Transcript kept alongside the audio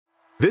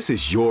This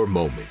is your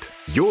moment,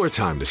 your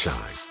time to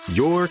shine,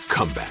 your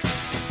comeback.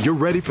 You're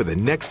ready for the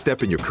next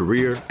step in your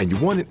career, and you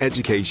want an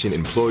education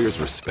employers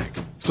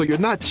respect. So you're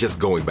not just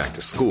going back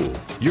to school,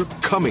 you're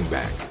coming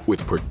back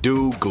with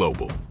Purdue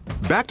Global.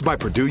 Backed by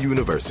Purdue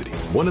University,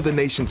 one of the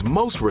nation's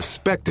most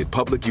respected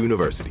public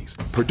universities,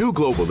 Purdue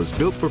Global is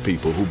built for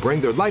people who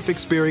bring their life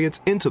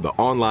experience into the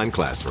online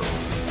classroom.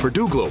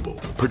 Purdue Global,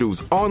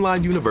 Purdue's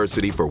online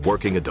university for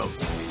working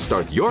adults.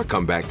 Start your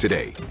comeback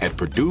today at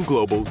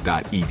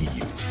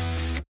purdueglobal.edu.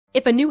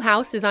 If a new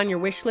house is on your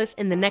wish list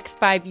in the next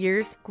 5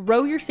 years,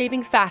 grow your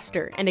savings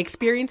faster and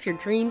experience your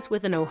dreams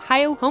with an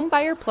Ohio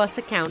Homebuyer Plus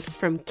account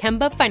from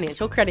Kemba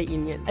Financial Credit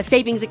Union. A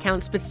savings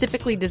account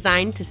specifically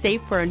designed to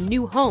save for a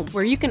new home,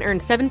 where you can earn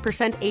 7%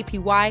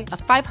 APY,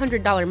 a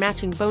 $500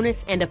 matching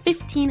bonus, and a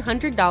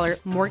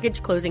 $1,500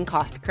 mortgage closing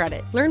cost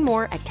credit. Learn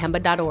more at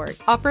Kemba.org.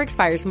 Offer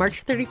expires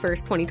March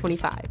 31st,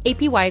 2025.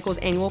 APY equals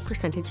annual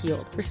percentage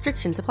yield.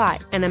 Restrictions apply.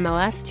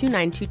 NMLS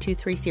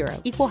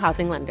 292230. Equal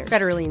housing lender.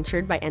 Federally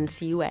insured by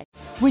NCUA.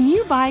 When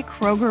you buy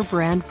Kroger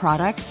brand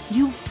products,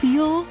 you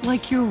feel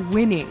like you're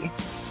winning.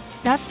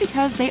 That's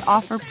because they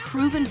offer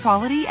proven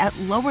quality at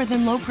lower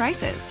than low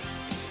prices.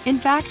 In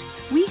fact,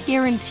 we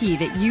guarantee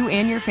that you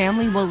and your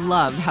family will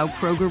love how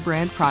Kroger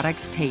brand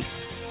products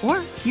taste,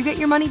 or you get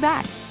your money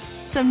back.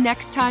 So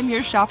next time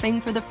you're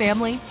shopping for the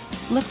family,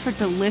 look for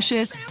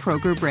delicious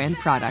Kroger brand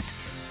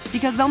products,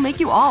 because they'll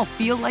make you all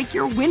feel like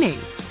you're winning.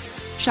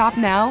 Shop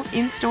now,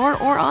 in-store,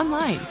 or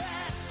online.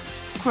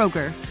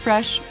 Kroger,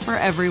 fresh for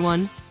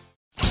everyone.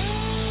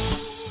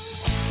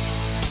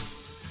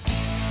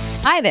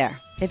 Hi there,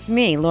 it's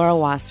me, Laura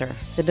Wasser,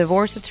 the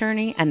divorce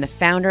attorney and the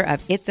founder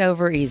of It's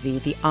Over Easy,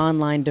 the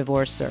online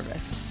divorce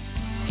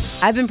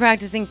service. I've been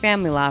practicing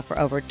family law for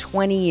over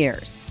 20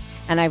 years,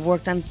 and I've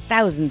worked on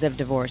thousands of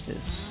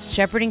divorces,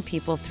 shepherding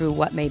people through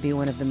what may be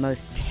one of the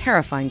most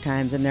terrifying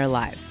times in their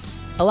lives.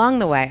 Along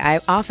the way, I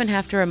often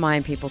have to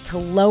remind people to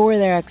lower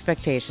their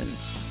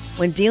expectations.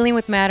 When dealing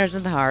with matters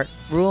of the heart,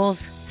 rules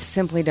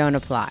simply don't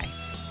apply,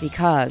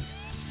 because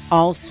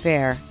all's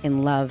fair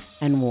in love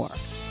and war.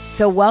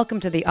 So welcome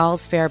to the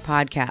All's Fair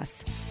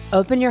podcast.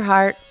 Open your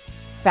heart,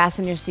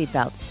 fasten your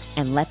seatbelts,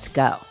 and let's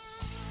go.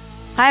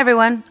 Hi,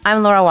 everyone.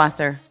 I'm Laura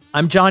Wasser.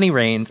 I'm Johnny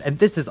Rains, and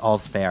this is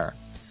All's Fair.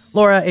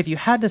 Laura, if you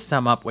had to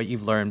sum up what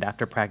you've learned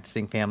after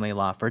practicing family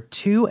law for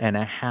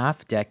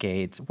 2.5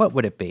 decades, what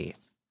would it be?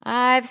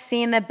 I've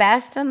seen the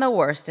best and the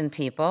worst in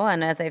people,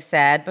 and as I've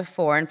said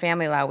before, in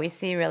family law, we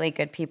see really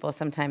good people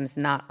sometimes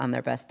not on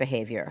their best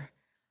behavior.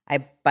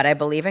 But I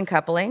believe in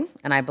coupling,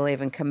 and I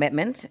believe in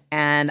commitment,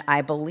 and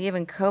I believe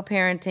in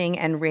co-parenting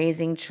and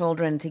raising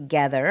children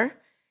together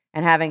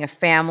and having a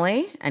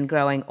family and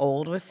growing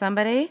old with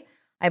somebody.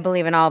 I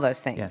believe in all those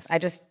things. Yes. I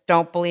just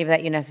don't believe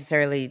that you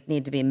necessarily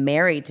need to be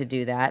married to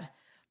do that,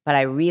 but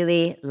I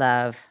really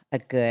love a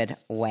good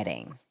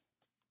wedding.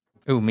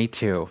 Ooh, me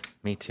too.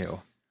 Me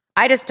too.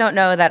 I just don't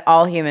know that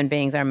all human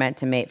beings are meant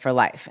to mate for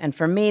life. And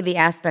for me, the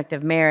aspect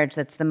of marriage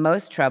that's the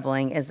most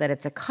troubling is that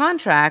it's a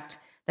contract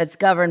that's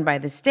governed by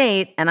the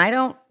state, and I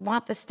don't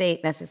want the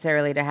state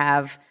necessarily to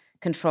have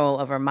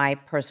control over my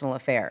personal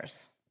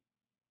affairs.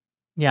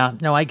 Yeah,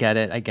 no, I get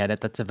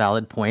it. That's a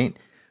valid point.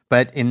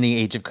 But in the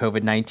age of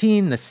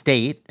COVID-19, the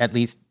state, at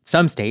least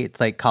some states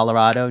like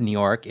Colorado, New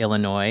York,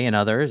 Illinois, and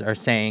others, are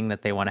saying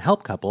that they want to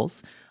help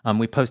couples.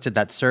 We posted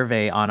that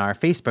survey on our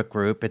Facebook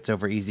group, It's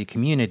Over Easy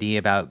Community,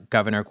 about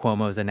Governor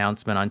Cuomo's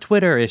announcement on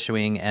Twitter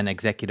issuing an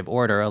executive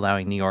order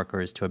allowing New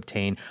Yorkers to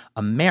obtain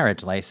a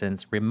marriage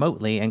license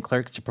remotely and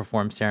clerks to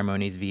perform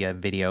ceremonies via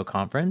video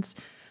conference.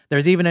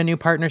 There's even a new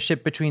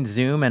partnership between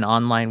Zoom and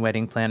online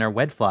wedding planner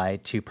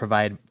Wedfly to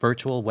provide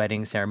virtual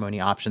wedding ceremony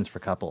options for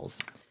couples.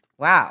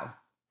 Wow.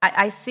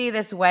 I see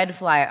this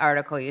Wedfly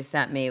article you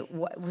sent me.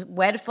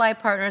 Wedfly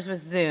partners with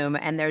Zoom,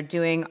 and they're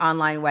doing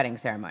online wedding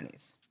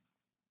ceremonies.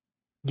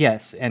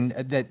 Yes, and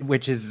that,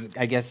 which is,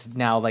 I guess,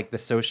 now like the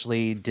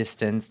socially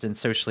distanced and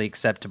socially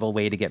acceptable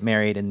way to get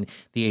married in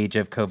the age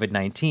of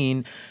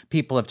COVID-19.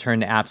 People have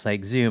turned to apps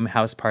like Zoom,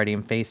 House Party,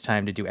 and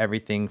FaceTime to do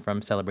everything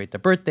from celebrate their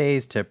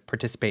birthdays to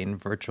participate in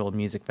virtual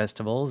music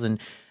festivals. And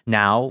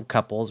now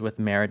couples with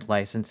marriage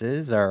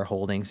licenses are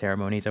holding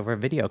ceremonies over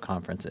video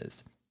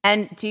conferences.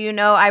 And do you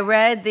know, I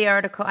read the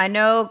article, I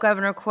know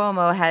Governor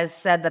Cuomo has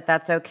said that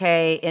that's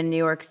okay in New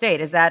York State.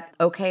 Is that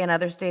okay in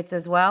other states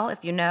as well, if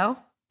you know?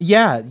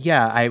 Yeah.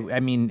 I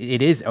mean,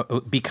 it is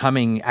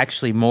becoming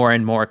actually more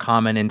and more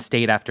common in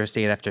state after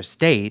state after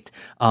state.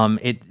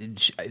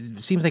 It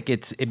seems like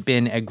it's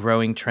been a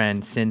growing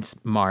trend since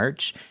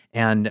March,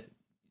 and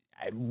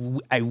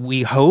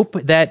we hope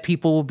that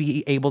people will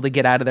be able to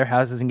get out of their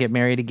houses and get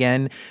married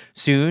again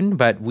soon,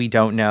 but we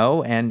don't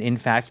know. And in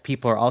fact,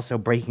 people are also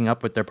breaking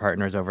up with their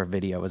partners over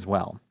video as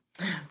well.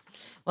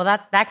 Well,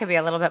 that could be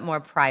a little bit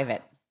more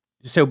private.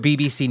 So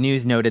BBC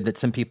News noted that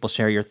some people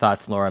share your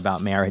thoughts, Laura,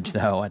 about marriage,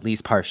 though, at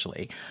least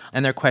partially.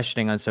 And they're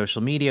questioning on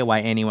social media why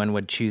anyone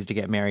would choose to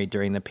get married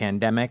during the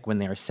pandemic when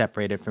they are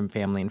separated from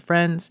family and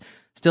friends.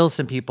 Still,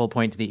 some people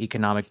point to the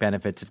economic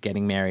benefits of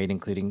getting married,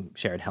 including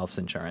shared health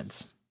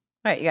insurance.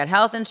 Right. You got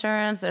health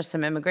insurance. There's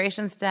some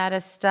immigration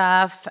status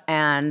stuff.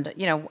 And,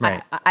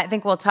 Right. I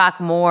think we'll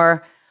talk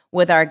more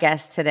with our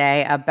guest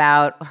today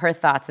about her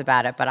thoughts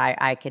about it. But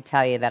I could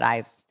tell you that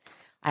I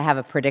have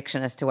a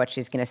prediction as to what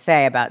she's going to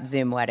say about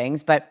Zoom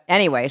weddings. But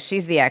anyway,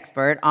 she's the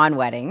expert on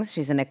weddings.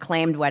 She's an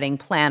acclaimed wedding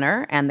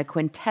planner and the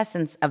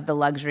quintessence of the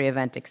luxury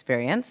event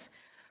experience.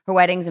 Her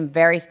weddings and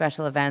very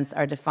special events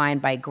are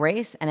defined by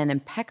grace and an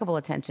impeccable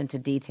attention to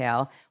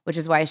detail, which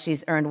is why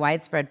she's earned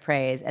widespread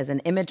praise as an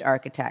image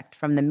architect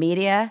from the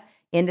media,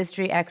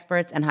 industry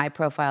experts, and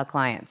high-profile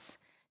clients.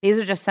 These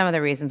are just some of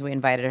the reasons we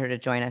invited her to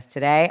join us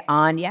today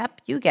on,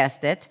 yep, you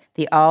guessed it,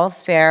 the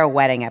All's Fair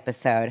wedding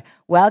episode.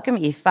 Welcome,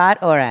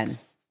 Yifat Oren.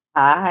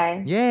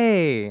 Hi.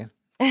 Yay.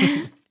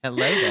 Hello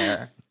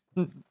there.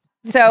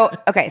 So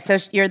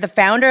you're the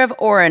founder of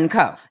Oren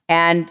Co.,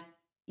 and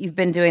you've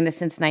been doing this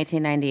since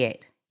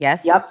 1998.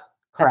 Yes? Yep.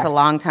 Correct. That's a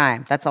long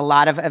time. That's a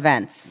lot of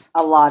events.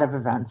 A lot of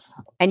events.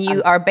 And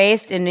you are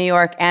based in New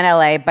York and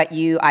LA, but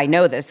I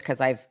know this because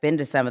I've been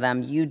to some of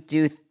them. You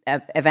do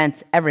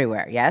events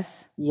everywhere,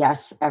 yes?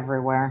 Yes,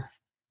 everywhere.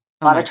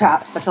 Oh A lot of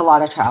travel. It's a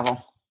lot of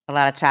travel. A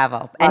lot of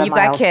travel. And you've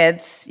got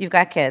kids. You've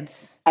got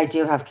kids. I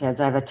do have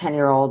kids. I have a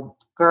 10-year-old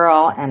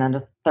girl and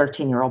a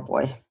 13-year-old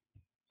boy.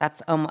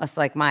 That's almost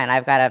like mine.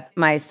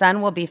 My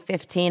son will be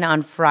 15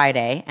 on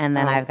Friday, and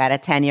then I've got a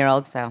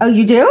 10-year-old. So Oh,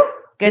 you do?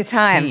 good 15.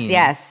 times.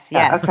 Yes.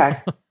 Okay.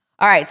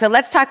 All right, so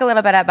let's talk a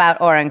little bit about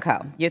Oren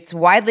Co. It's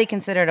widely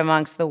considered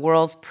amongst the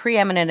world's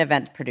preeminent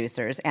event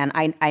producers, and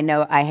I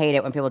know I hate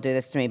it when people do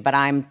this to me, but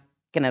I'm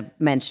going to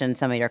mention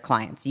some of your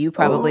clients. You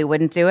probably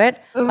wouldn't do it,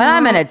 but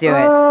I'm going to do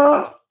it.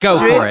 Go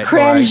for it.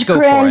 Cringe,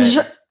 Laura. Go cringe.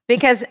 For it.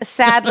 Because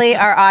sadly,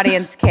 our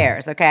audience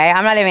cares, okay?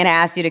 I'm not even going to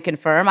ask you to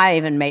confirm. I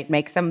even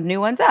make some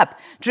new ones up.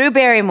 Drew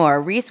Barrymore,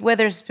 Reese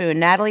Witherspoon,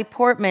 Natalie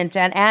Portman,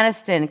 Jen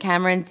Aniston,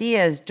 Cameron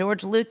Diaz,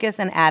 George Lucas,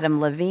 and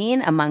Adam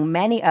Levine, among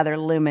many other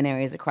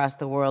luminaries across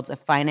the worlds of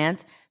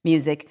finance,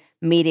 music,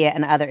 media,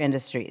 and other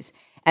industries.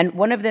 And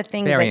one of the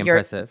things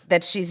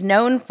that she's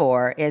known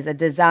for is a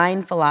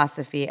design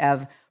philosophy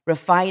of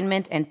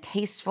refinement and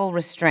tasteful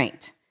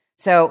restraint.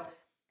 So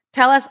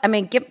tell us,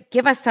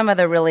 give us some of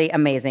the really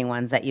amazing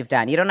ones that you've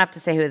done. You don't have to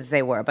say who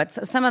they were, but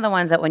some of the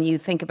ones that when you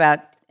think about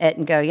it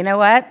and go, you know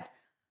what?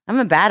 I'm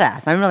a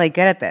badass. I'm really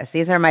good at this.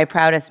 These are my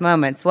proudest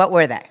moments. What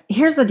were they?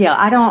 Here's the deal.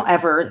 I don't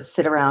ever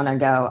sit around and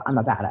go, I'm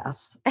a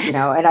badass, and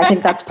I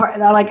think that's part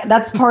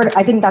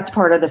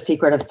of the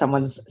secret of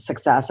someone's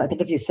success. I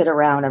think if you sit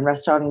around and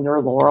rest on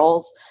your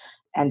laurels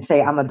and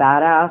say, I'm a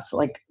badass,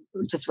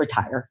 just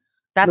retire.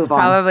 That's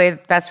probably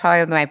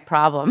my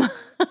problem.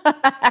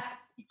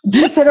 Do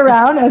you sit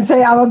around and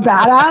say, I'm a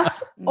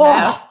badass?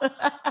 No.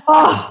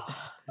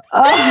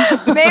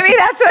 Maybe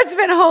that's what's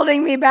been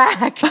holding me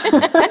back.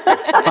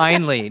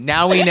 Finally,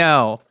 now we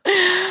know.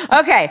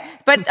 Okay,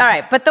 but all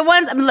right. But the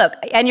ones, look,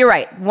 and you're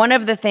right. One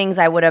of the things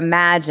I would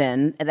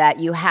imagine that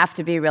you have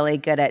to be really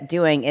good at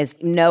doing is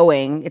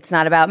knowing it's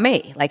not about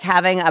me. Like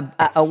having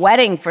a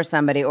wedding for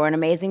somebody or an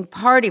amazing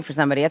party for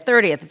somebody, a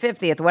 30th, a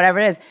 50th, whatever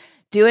it is.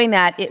 Doing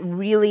that,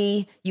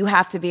 you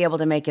have to be able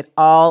to make it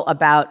all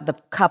about the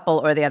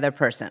couple or the other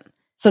person.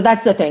 So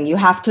that's the thing. You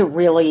have to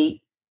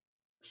really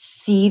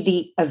see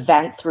the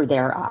event through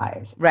their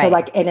eyes. Right. So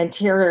like an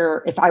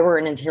interior, if I were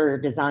an interior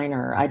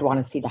designer, I'd want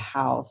to see the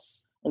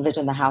house,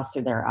 envision the house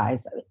through their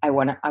eyes. I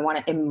want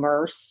to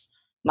immerse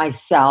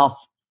myself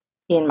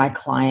in my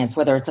clients,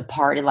 whether it's a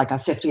party, like a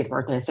 50th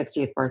birthday, a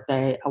 60th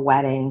birthday, a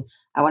wedding.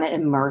 I want to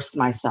immerse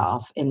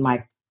myself in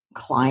my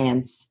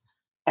clients'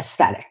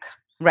 aesthetic.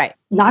 Right.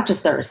 Not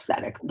just their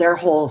aesthetic, their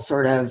whole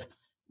sort of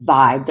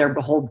vibe, their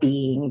whole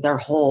being, their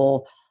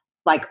whole,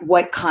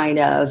 what kind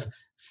of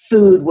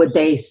food would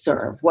they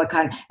serve?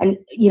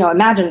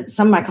 Imagine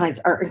some of my clients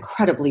are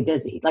incredibly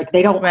busy.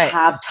 They don't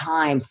have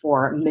time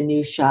for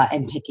minutia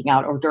and picking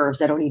out hors d'oeuvres.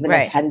 They don't even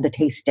attend the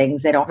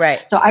tastings. They don't.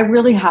 Right. So I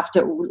really have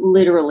to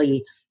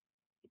literally,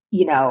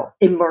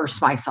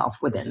 immerse myself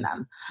within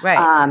them.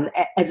 Right.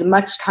 As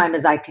much time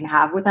as I can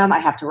have with them, I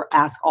have to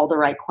ask all the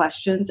right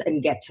questions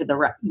and get to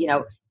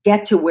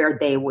where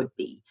they would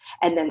be,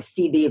 and then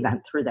see the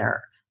event through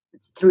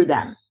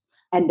them,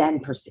 and then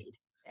proceed.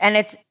 And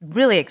it's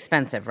really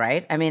expensive,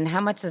 right?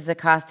 How much does it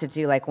cost to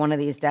do one of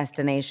these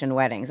destination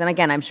weddings? And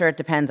again, I'm sure it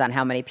depends on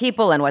how many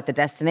people and what the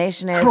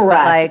destination is.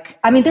 Correct.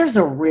 But there's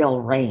a real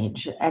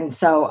range. And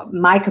so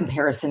my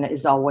comparison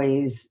is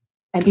always,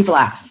 and people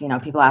ask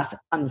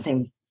on the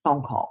same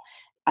phone call.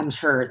 I'm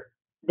sure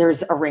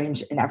there's a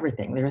range in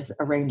everything. There's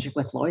a range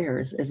with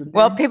lawyers, isn't there?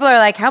 Well, people are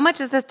like, how much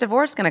is this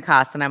divorce going to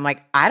cost? And I'm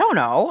like, I don't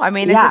know.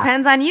 It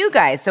depends on you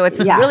guys. So it's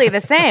really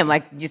the same.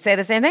 You say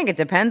the same thing. It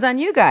depends on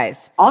you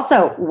guys.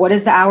 Also, what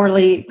is the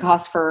hourly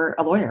cost for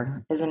a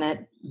lawyer? Isn't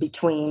it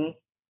between?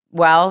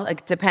 Well,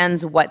 it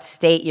depends what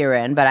state you're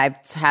in, but I've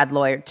had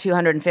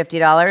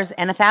 $250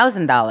 and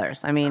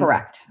 $1,000.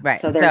 Correct. Right.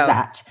 So there's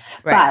that.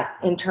 Right.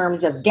 But in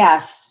terms of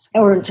guests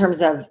or in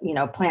terms of,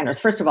 planners,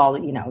 first of all,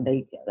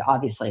 they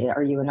obviously,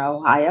 are you in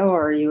Ohio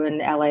or are you in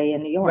LA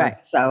and New York?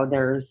 Right. So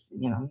there's,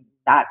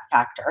 that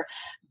factor.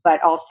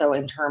 But also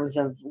in terms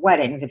of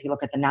weddings, if you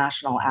look at the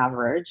national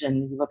average and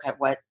you look at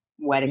what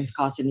weddings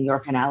cost in New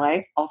York and LA,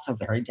 also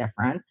very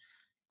different.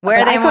 Where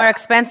But are they I more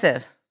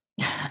expensive?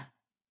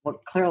 Well,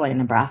 clearly in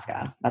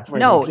Nebraska. That's where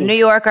No, they peak. New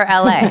York or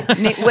LA?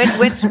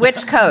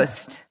 Which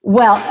coast?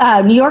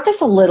 Well, New York is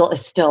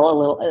still a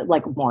little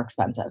like more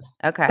expensive.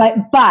 Okay.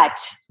 But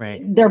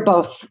Right. they're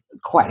both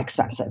quite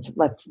expensive.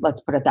 Let's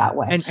put it that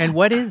way. And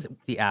what is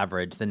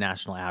the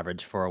national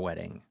average for a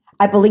wedding?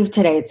 I believe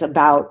today it's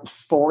about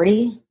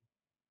 40.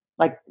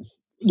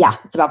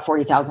 It's about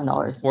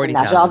 $40,000.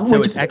 $40,000.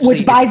 So it's actually-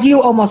 which buys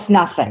you almost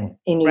nothing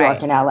in New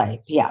York Right. and LA.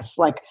 Yes,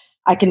 like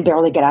I can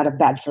barely get out of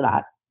bed for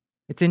that.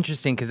 It's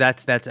interesting because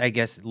that's I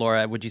guess,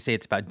 Laura, would you say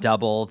it's about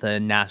double the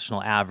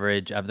national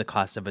average of the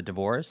cost of a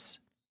divorce?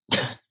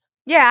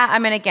 Yeah, I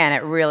mean, again,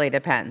 it really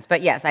depends.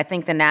 But yes, I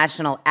think the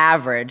national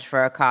average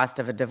for a cost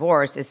of a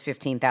divorce is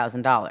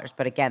 $15,000.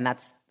 But again,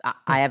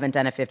 I haven't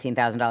done a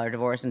 $15,000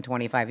 divorce in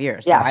 25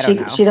 years. So Yeah, I don't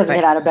know. she doesn't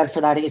get out of bed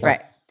for that either.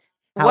 Right.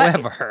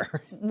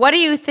 However, What do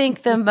you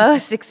think the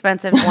most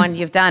expensive one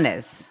you've done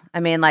is? I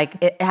mean,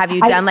 like, have you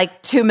done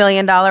like $2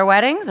 million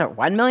weddings or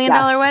 $1 million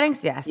Yes.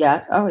 weddings? Yes.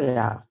 Yeah. Oh,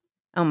 yeah.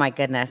 Oh my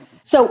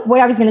goodness. So what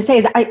I was going to say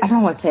is I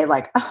don't want to say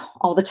like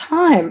all the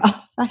time.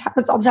 Oh, that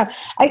happens all the time.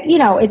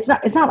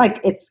 It's not like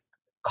it's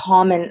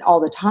common all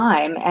the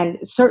time. And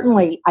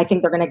certainly I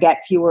think they're going to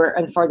get fewer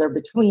and farther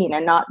between,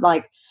 and not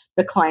like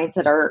the clients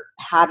that are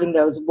having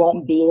those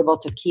won't be able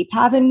to keep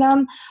having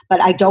them. But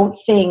I don't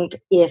think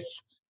if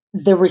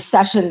the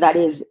recession that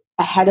is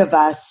ahead of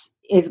us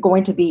is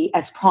going to be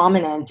as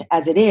prominent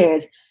as it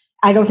is,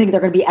 I don't think they're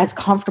going to be as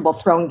comfortable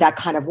throwing that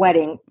kind of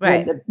wedding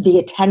Right. when the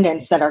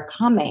attendants that are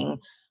coming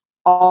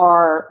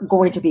are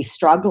going to be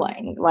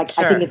struggling. Like,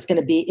 Sure. I think it's going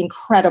to be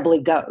incredibly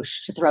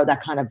gauche to throw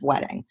that kind of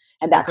wedding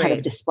and that kind of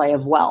Agreed. display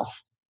of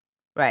wealth.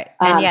 Right.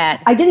 And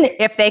yet,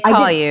 if they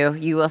call you,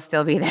 you will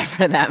still be there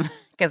for them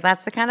because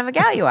that's the kind of a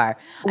gal you are.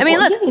 I mean,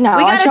 Well, look, you know,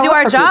 we I got to show do up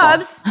our for people.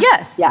 jobs.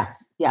 Yes. Yeah.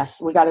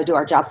 Yes, we got to do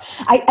our jobs.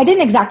 I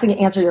didn't exactly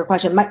answer your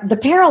question. The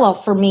parallel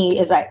for me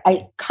is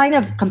I kind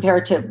of compare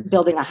it to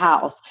building a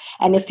house.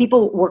 And if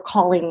people were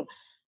calling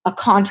a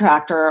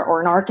contractor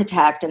or an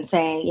architect and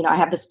saying, I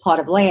have this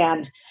plot of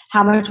land,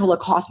 how much will it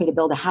cost me to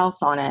build a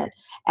house on it?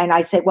 And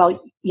I say,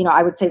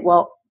 I would say,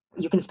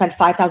 you can spend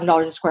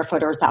 $5,000 a square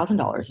foot or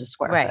 $1,000 a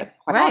square Right, foot,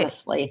 quite right.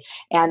 honestly.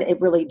 And it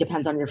really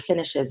depends on your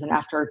finishes. And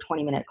after a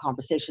 20-minute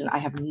conversation, I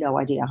have no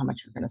idea how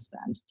much you're going to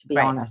spend, to be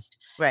Right. honest.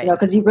 Right.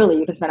 Because you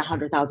can spend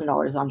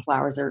 $100,000 on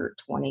flowers or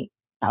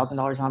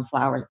 $20,000 on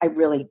flowers. I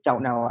really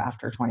don't know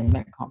after a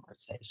 20-minute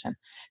conversation.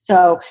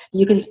 So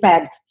you can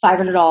spend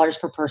 $500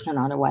 per person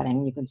on a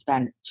wedding. You can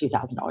spend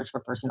 $2,000 per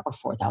person or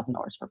 $4,000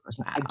 per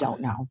person. I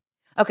don't know.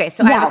 Okay.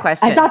 So I have a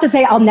question. It's not to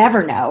say I'll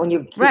never know when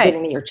you're Right.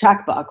 giving me your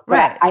checkbook,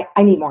 but Right.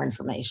 I need more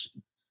information.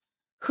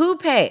 Who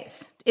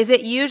pays? Is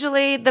it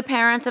usually the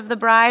parents of the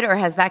bride, or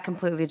has that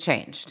completely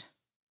changed?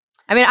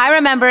 I mean, I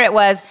remember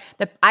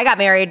I got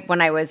married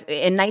when I was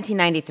in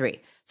 1993.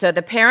 So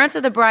the parents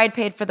of the bride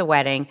paid for the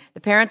wedding,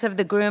 the parents of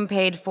the groom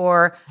paid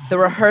for the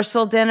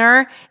rehearsal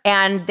dinner,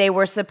 and they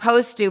were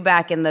supposed to,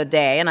 back in the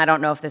day, and I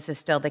don't know if this is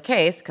still the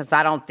case because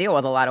I don't deal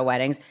with a lot of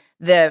weddings,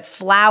 the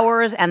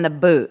flowers and the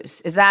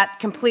booze. Is that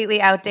completely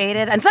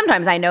outdated? And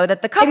sometimes I know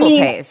that the couple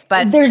pays,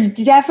 but there's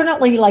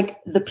definitely like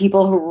the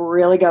people who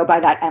really go by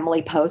that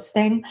Emily Post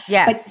thing.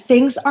 Yes. But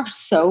things are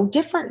so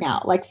different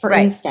now. Like, for Right.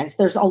 instance,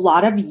 there's a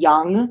lot of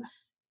young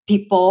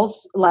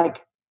people's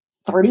like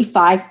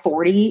 35,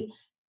 40.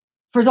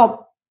 First of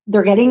all,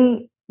 they're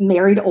getting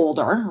married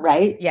older,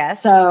 right?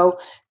 Yes. So,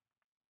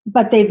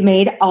 but they've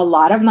made a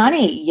lot of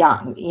money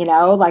young,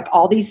 like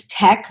all these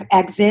tech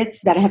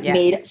exits that have Yes.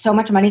 made so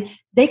much money,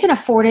 they can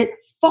afford it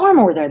far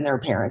more than their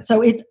parents.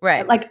 So it's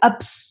Right. like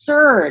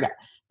absurd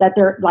that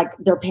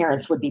their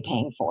parents would be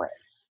paying for it.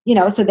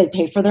 So they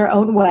pay for their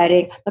own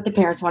wedding, but the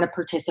parents want to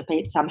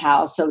participate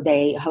somehow. So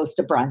they host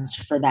a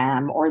brunch for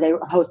them, or they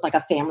host like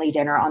a family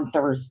dinner on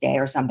Thursday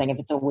or something. If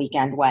it's a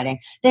weekend wedding,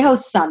 they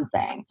host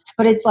something,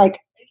 but it's like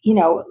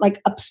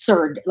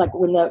absurd. Like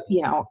when the,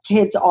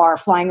 kids are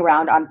flying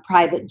around on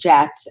private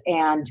jets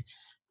and,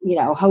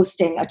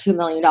 hosting a $2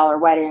 million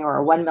wedding or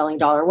a $1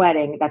 million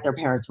wedding that their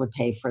parents would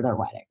pay for their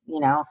wedding,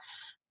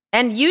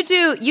 And you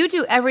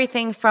do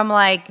everything from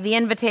like the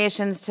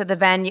invitations to the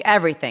venue,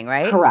 everything,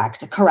 right?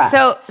 Correct.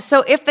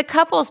 So if the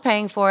couple's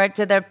paying for it,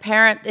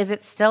 is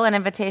it still an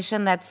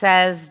invitation that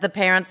says the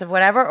parents of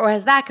whatever, or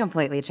has that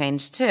completely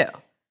changed too?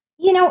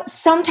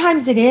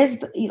 Sometimes it is,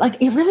 but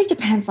like it really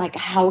depends like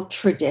how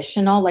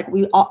traditional, like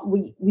we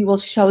will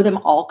show them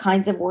all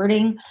kinds of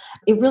wording.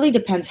 It really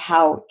depends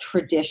how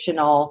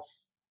traditional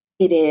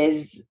it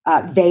is,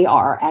 they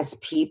are as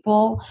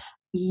people.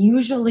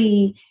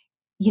 Usually,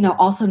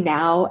 also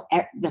now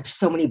there's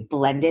so many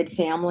blended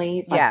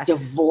families, like Yes.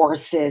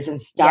 divorces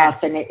and stuff.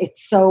 Yes. And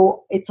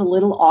it's a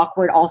little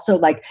awkward. Also,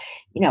 like,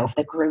 if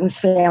the groom's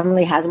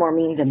family has more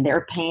means and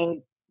they're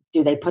paying,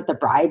 do they put the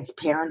bride's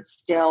parents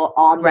still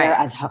on there Right.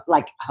 as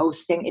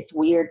hosting? It's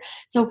weird.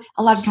 So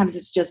a lot of times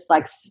it's just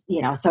like,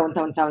 so-and-so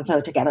and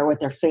so-and-so together with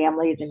their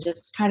families, and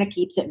just kind of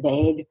keeps it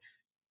vague.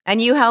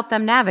 And you help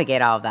them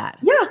navigate all of that.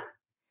 Yeah.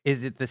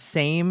 Is it the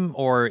same,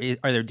 or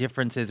are there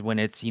differences when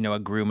it's, a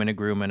groom and a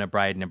groom and a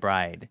bride and a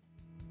bride?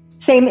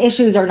 Same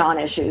issues or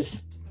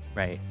non-issues.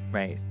 Right.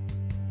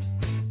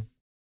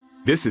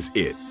 This is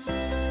it.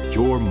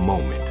 Your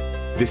moment.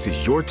 This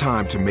is your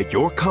time to make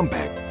your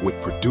comeback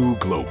with Purdue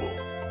Global.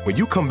 When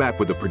you come back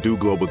with a Purdue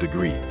Global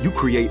degree, you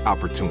create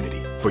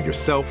opportunity for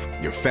yourself,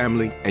 your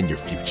family, and your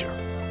future.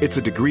 It's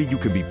a degree you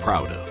can be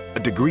proud of, a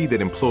degree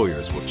that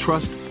employers will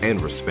trust and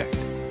respect.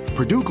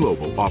 Purdue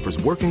Global offers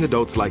working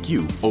adults like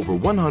you over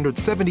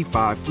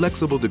 175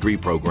 flexible degree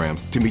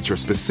programs to meet your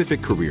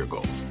specific career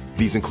goals.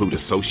 These include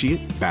associate,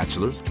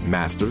 bachelor's,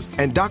 master's,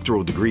 and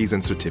doctoral degrees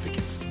and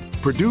certificates.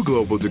 Purdue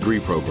Global degree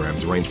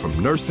programs range from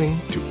nursing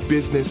to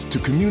business to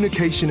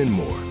communication and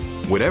more.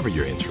 Whatever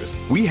your interest,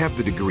 we have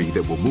the degree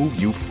that will move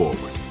you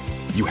forward.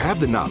 You have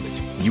the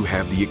knowledge, you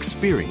have the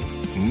experience.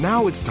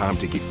 Now it's time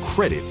to get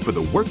credit for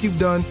the work you've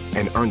done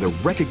and earn the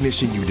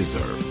recognition you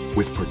deserve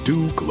with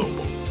Purdue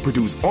Global,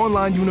 Purdue's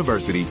online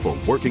university for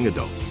working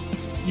adults.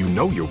 You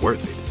know you're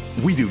worth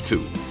it. We do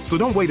too. So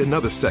don't wait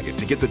another second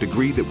to get the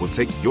degree that will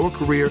take your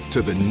career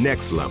to the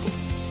next level.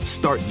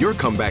 Start your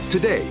comeback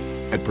today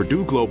at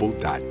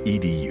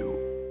purdueglobal.edu.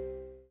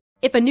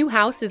 If a new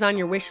house is on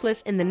your wish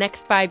list in the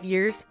next 5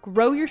 years,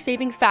 grow your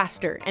savings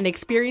faster and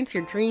experience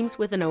your dreams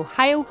with an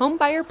Ohio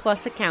Homebuyer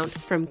Plus account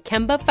from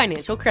Kemba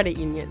Financial Credit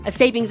Union. A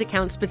savings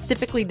account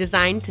specifically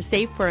designed to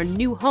save for a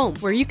new home,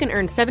 where you can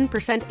earn 7%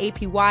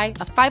 APY,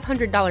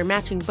 a $500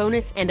 matching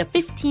bonus, and a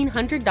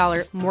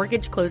 $1,500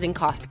 mortgage closing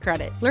cost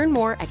credit. Learn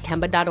more at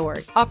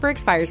Kemba.org. Offer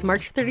expires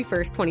March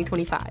 31st,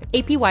 2025.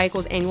 APY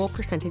equals annual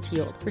percentage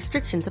yield.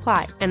 Restrictions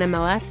apply.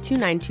 NMLS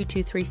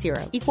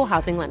 292230. Equal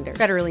housing lender.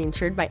 Federally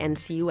insured by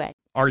NCUA.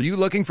 Are you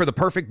looking for the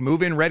perfect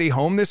move-in ready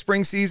home this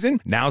spring season?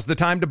 Now's the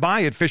time to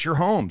buy at Fisher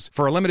Homes.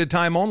 For a limited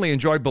time only,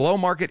 enjoy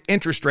below-market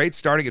interest rates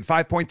starting at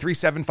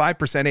 5.375%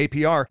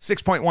 APR,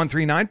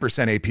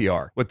 6.139%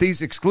 APR. With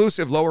these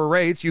exclusive lower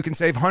rates, you can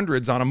save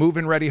hundreds on a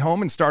move-in ready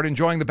home and start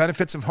enjoying the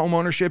benefits of home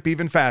ownership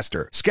even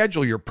faster.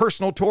 Schedule your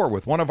personal tour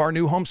with one of our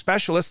new home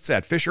specialists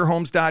at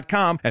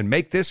FisherHomes.com and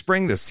make this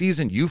spring the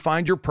season you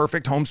find your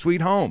perfect home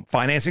sweet home.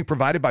 Financing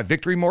provided by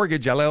Victory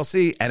Mortgage,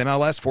 LLC,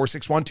 NMLS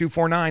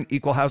 461249,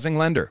 Equal Housing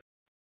Lender.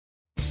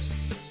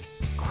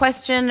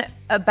 Question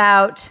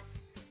about,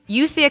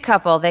 you see a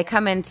couple, they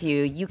come into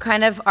you, you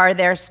kind of are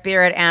their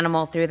spirit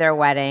animal through their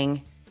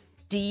wedding.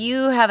 Do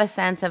you have a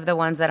sense of the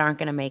ones that aren't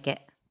going to make it?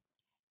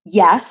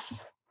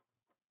 Yes.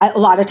 A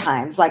lot of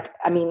times,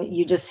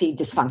 you just see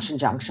dysfunction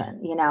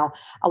junction,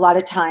 a lot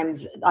of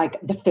times,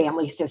 the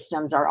family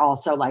systems are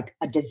also like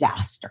a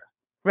disaster.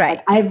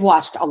 Right. I've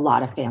watched a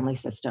lot of family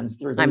systems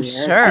through the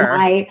years. Sure.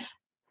 And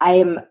I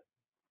am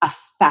a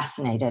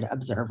fascinated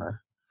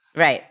observer.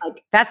 Right.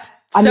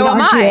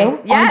 Am I.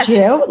 Yes. Aren't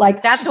you?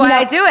 That's why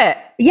I do it.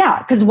 Yeah.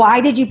 Because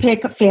why did you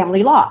pick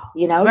family law?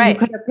 Right. You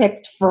could have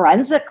picked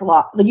forensic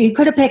law. You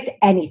could have picked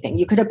anything.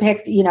 You could have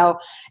picked,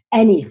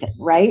 anything,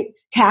 right?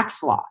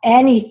 Tax law,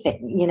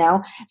 anything,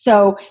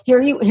 So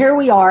here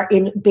we are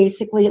in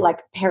basically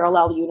like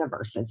parallel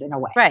universes in a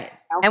way. Right.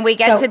 And we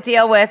get to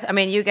deal with,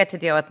 you get to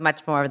deal with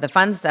much more of the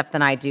fun stuff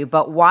than I do,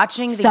 but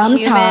watching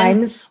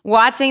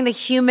the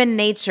human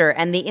nature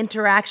and the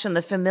interaction,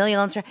 the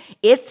familial interaction,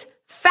 it's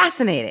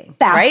fascinating.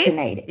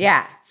 Fascinating. Right?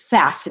 Yeah.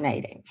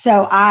 Fascinating.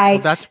 So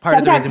that's part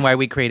of the reason why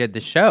we created the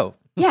show.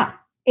 Yeah.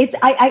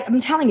 I'm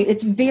telling you,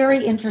 it's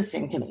very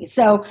interesting to me.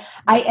 So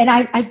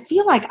I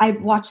feel like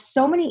I've watched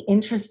so many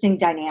interesting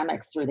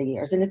dynamics through the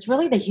years, and it's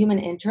really the human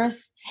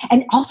interest.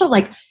 And also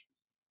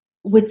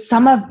with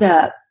some of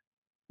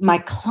my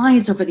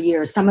clients over the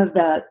years, some of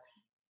the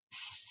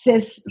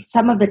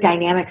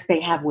dynamics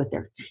they have with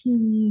their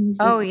teams.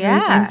 Oh,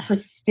 yeah.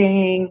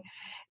 Interesting.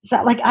 So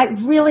I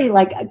really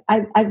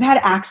I've had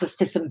access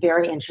to some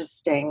very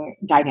interesting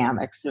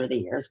dynamics through the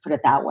years, put it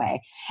that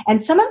way.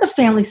 And some of the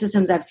family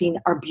systems I've seen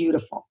are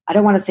beautiful. I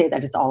don't want to say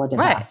that it's all a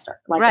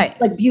disaster,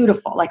 like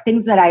beautiful, like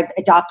things that I've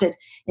adopted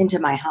into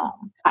my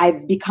home.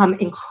 I've become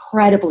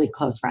incredibly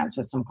close friends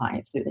with some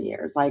clients through the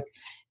years.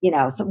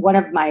 So one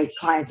of my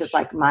clients is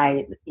like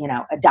my,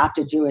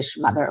 adopted Jewish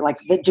mother, like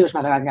the Jewish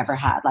mother I've never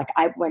had.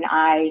 When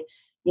I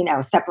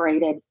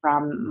separated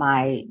from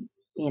my,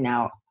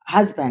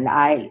 husband,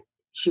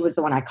 she was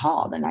the one I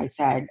called and I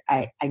said,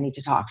 I need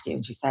to talk to you.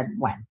 And she said,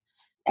 when?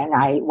 And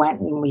I went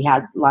and we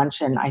had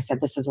lunch and I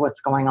said, this is what's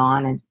going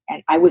on.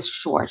 And I was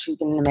sure, she's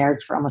been in a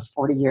marriage for almost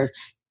 40 years,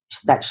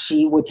 that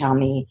she would tell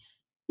me,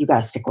 you got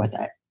to stick with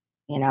it.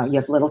 You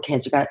have little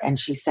kids, and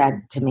she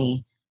said to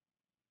me,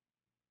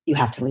 you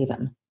have to leave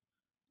him.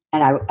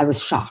 And I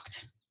was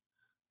shocked.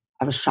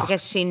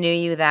 Because she knew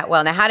you that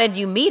well. Now, how did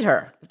you meet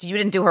her? You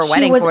didn't do her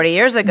wedding 40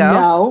 years ago.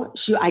 No,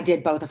 I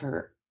did both of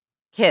her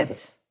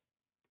kids.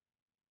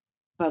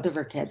 Both of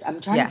her kids.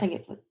 I'm trying to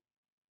think of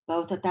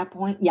both at that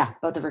point. Yeah,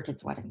 both of her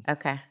kids' weddings.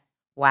 Okay.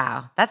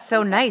 Wow. That's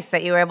so nice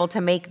that you were able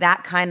to make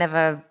that kind of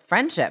a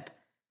friendship.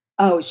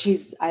 Oh,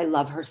 I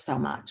love her so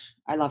much.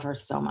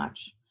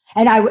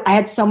 And I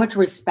had so much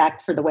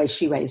respect for the way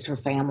she raised her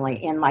family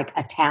in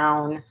a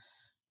town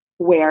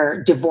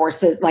where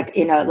divorces,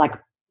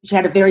 she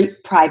had a very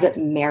private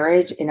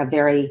marriage in a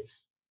very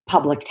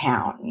public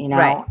town,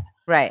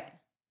 Right.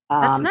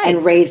 That's nice.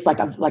 And raised like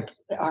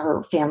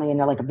her family in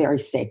like a very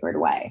sacred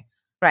way.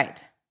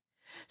 Right.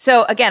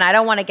 So again, I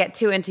don't want to get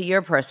too into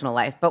your personal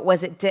life, but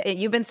was it,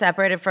 you've been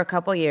separated for a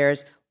couple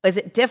years. Was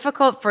it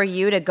difficult for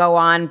you to go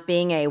on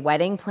being a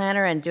wedding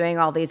planner and doing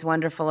all these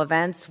wonderful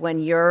events when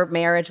your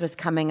marriage was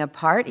coming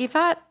apart,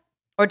 Yvette?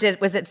 Or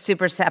was it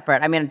super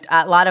separate? I mean,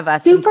 a lot of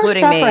us, super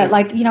including separate.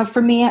 me. Like,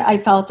 for me, I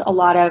felt a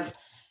lot of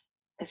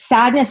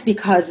sadness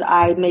because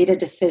I made a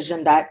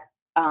decision that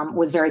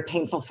was very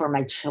painful for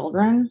my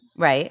children.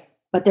 Right.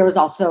 But there was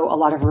also a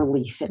lot of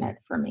relief in it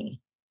for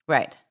me.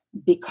 Right.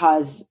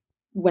 Because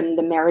when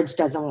the marriage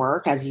doesn't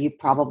work, as you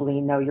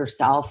probably know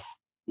yourself,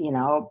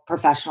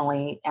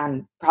 professionally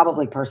and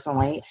probably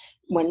personally,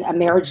 when a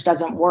marriage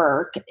doesn't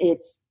work,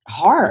 it's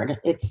hard.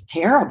 It's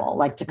terrible,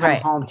 like to come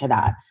home to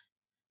that.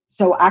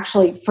 So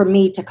actually for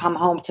me to come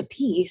home to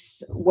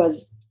peace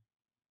was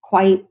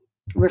quite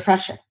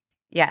refreshing.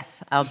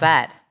 Yes, I'll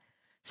bet.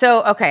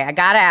 So, okay, I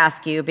got to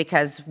ask you,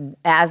 because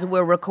as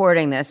we're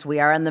recording this, we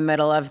are in the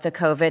middle of the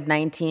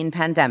COVID-19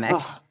 pandemic.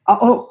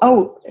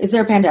 Oh, is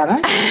there a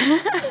pandemic?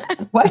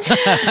 What?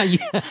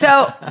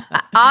 So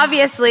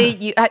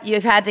obviously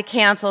you've had to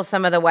cancel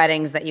some of the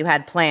weddings that you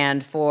had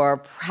planned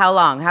for how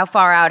long? How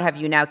far out have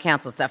you now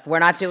canceled stuff?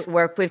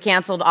 We've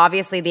canceled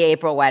obviously the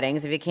April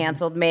weddings. Have you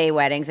canceled May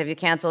weddings? Have you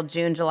canceled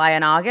June, July,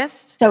 and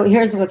August? So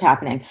here's what's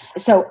happening.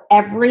 So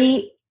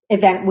every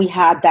event we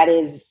had that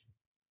is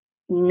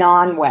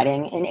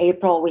non-wedding, in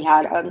April we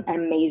had an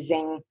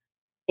amazing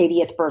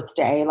 80th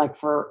birthday, like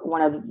for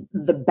one of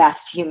the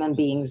best human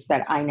beings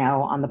that I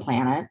know on the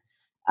planet.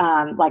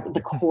 Like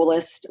the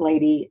coolest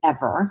lady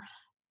ever,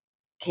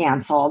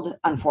 canceled,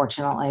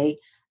 unfortunately.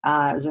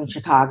 It was in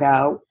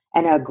Chicago,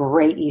 and a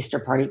great Easter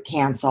party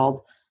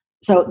canceled.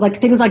 So like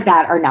things like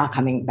that are not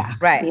coming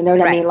back. Right. You know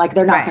what I mean? Like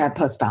they're not going to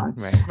postpone.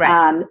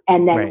 Right.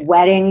 And then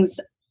weddings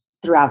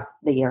throughout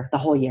the year, the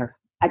whole year.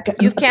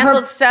 You've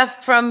canceled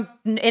stuff from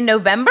in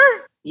November?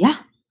 Yeah.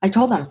 I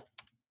told them.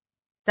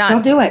 Done.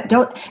 Don't do it.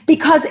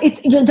 Because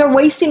they're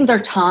wasting their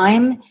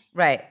time.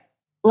 Right.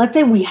 Let's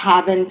say we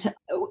haven't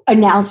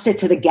announced it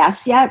to the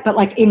guests yet, but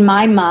like in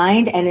my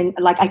mind, and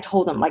I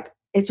told them, like,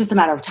 it's just a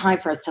matter of time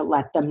for us to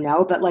let them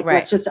know. But like,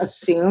 let's just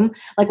assume,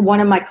 like one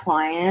of my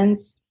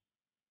clients,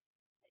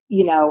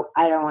 I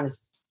don't want to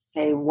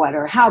say what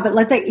or how, but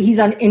let's say he's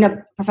in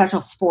a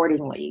professional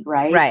sporting league,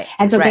 right? Right.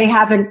 And so they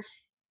haven't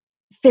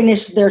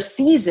finished their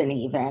season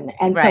even.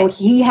 And so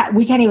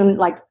we can't even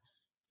like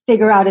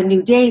figure out a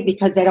new date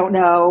because they don't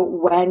know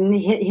when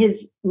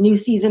his new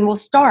season will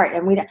start.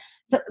 And we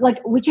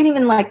can't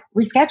even like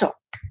reschedule.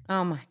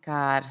 Oh my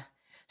God.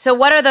 So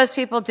what are those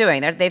people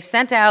doing? They've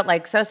sent out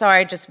like, so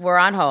sorry, just we're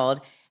on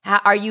hold.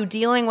 Are you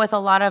dealing with a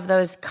lot of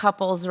those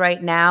couples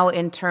right now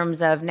in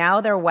terms of now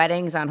their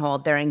wedding's on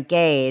hold, they're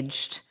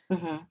engaged?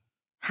 Mm-hmm.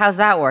 How's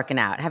that working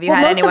out? Have you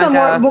had anyone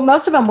go?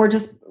 Most of them were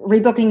just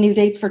rebooking new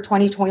dates for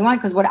 2021.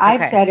 Because what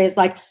I've said is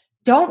like,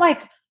 don't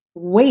like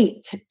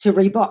wait to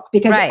rebook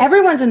because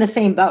everyone's in the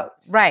same boat.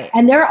 Right.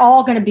 And they're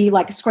all going to be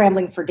like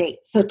scrambling for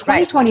dates. So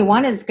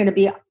 2021 is going to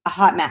be a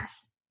hot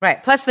mess.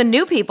 Right. Plus the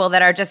new people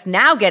that are just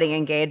now getting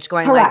engaged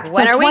going like,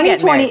 when are we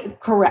getting married?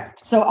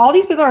 Correct. So all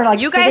these people are like,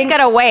 you guys got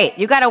to wait.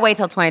 You got to wait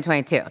till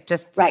 2022.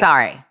 Just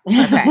sorry.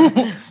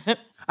 Okay.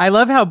 I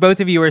love how both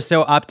of you are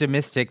so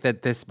optimistic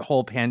that this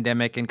whole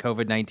pandemic and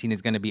COVID-19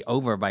 is going to be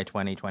over by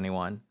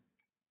 2021.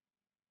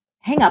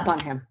 Hang up on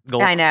him.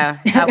 I know.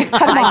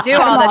 I do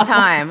all the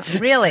time.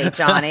 Really,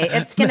 Johnny.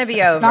 It's going to be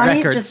over.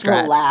 Johnny, just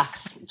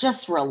relax.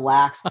 Just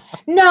relax.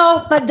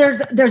 No, but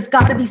there's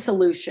got to be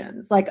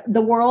solutions. Like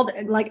the world,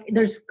 like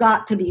there's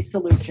got to be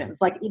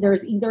solutions. Like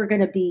there's either going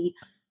to be,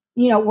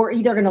 we're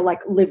either going to like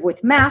live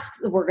with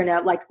masks. We're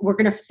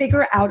going to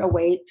figure out a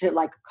way to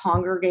like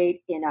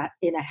congregate in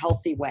a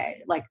healthy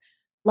way. Like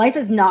life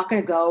is not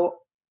going to go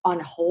on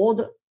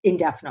hold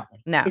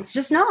indefinitely. No, it's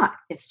just not.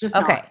 It's just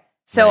okay. Not.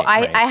 So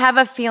I have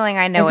a feeling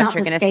I know what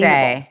you're going to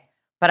say,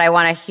 but I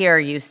want to hear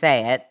you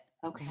say it.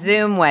 Okay.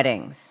 Zoom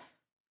weddings.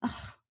 Ugh.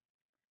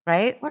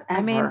 Right?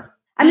 Whatever.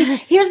 I mean,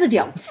 here's the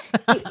deal.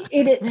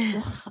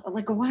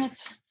 Like what?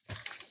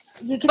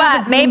 You can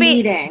have a Zoom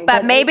meeting,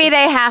 but maybe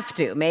they have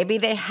to. Maybe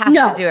they have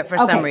to do it for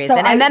some reason.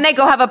 And then they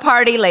go have a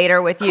party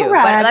later with you.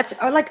 Correct.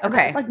 But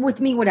like with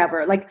me,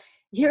 whatever. Like,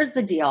 here's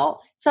the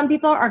deal. Some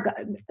people are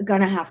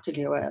going to have to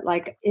do it.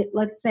 Like,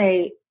 let's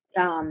say,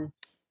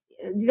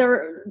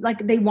 they're like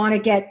they want to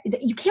get,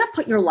 you can't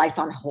put your life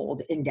on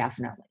hold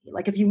indefinitely.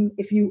 Like if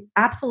you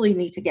absolutely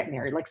need to get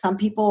married, like some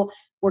people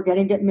were going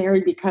to get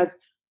married because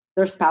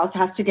their spouse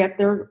has to get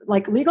their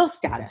like legal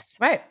status,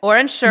 right, or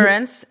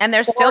insurance, and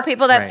there's still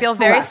people that feel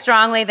very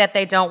strongly that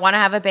they don't want to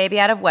have a baby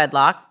out of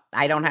wedlock.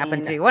 I don't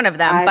happen to be one of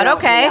them, but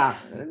okay. Yeah.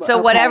 So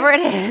whatever it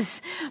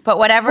is,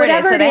 whatever it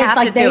is, so they have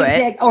like to do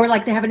it. Or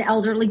like they have an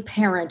elderly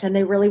parent and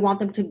they really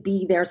want them to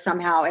be there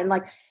somehow, and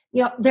like,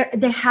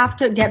 they have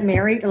to get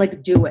married.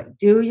 Like, do it.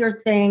 Do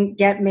your thing.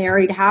 Get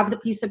married. Have the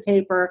piece of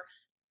paper.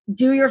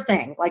 Do your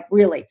thing. Like,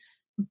 really.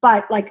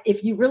 But like,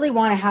 if you really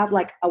want to have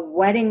like a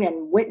wedding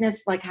and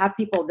witness, like have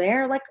people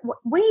there, like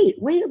wait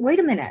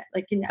a minute.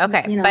 Like,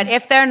 Okay. you know. But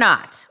if they're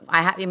not,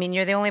 I mean,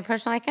 you're the only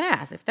person I can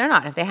ask. If they're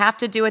not, if they have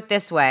to do it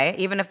this way,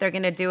 even if they're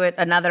going to do it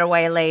another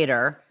way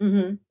later,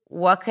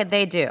 what could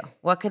they do?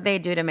 What could they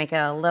do to make it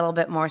a little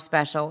bit more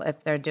special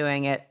if they're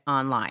doing it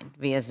online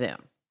via Zoom?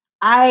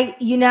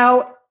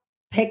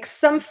 Pick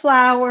some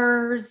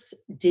flowers,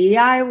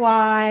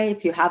 DIY.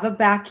 If you have a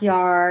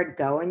backyard,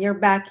 go in your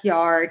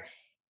backyard.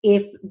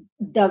 If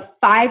the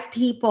 5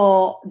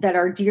 people that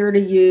are dear to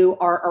you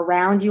are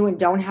around you and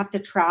don't have to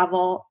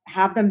travel,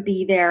 have them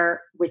be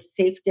there with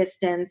safe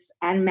distance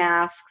and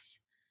masks.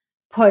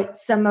 Put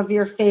some of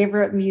your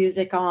favorite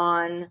music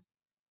on,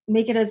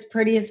 make it as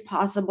pretty as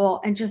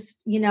possible. And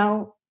just,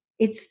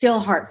 it's still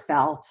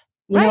heartfelt.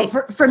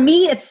 For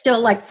me, it's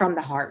still like from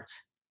the heart.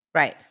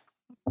 Right.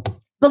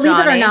 Believe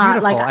it or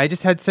not. Beautiful. I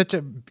just had such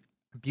a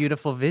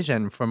beautiful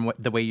vision from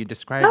the way you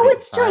described it. Oh,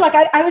 it's true. Like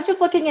I was just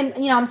looking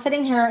I'm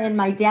sitting here in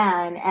my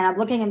den and I'm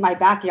looking in my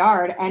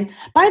backyard. And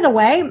by the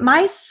way,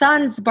 my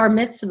son's bar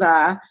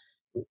mitzvah,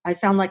 I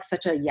sound like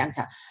such a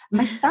yenta.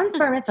 My son's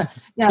bar mitzvah.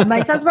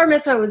 My son's bar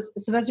mitzvah was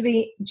supposed to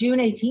be June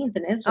 18th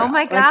in Israel. Oh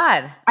my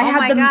God.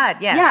 God.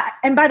 Yes. Yeah.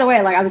 And by the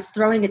way, like I was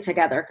throwing it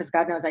together because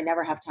God knows I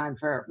never have time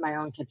for my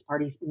own kids'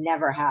 parties.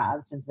 Never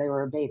have since they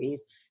were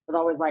babies. I was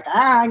always like,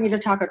 I need a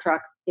taco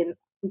truck in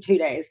 2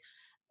 days.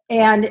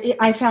 And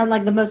I found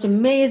like the most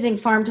amazing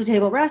farm to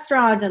table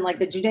restaurants and like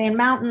the Judean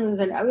mountains.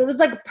 And it was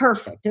like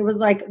perfect. It was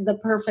like the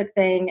perfect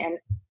thing.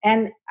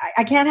 And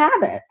I can't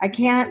have it. I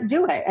can't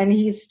do it. And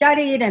he's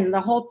studied and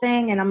the whole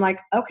thing. And I'm like,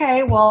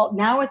 okay, well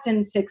now it's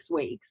in 6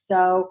 weeks.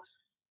 So,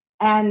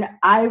 and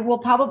I will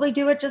probably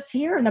do it just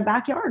here in the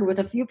backyard with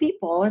a few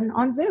people and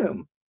on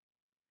Zoom.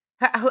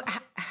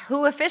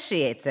 Who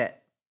officiates it?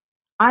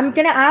 I'm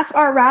going to ask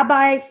our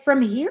rabbi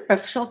from here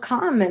if she'll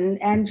come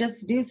and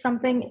just do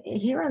something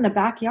here in the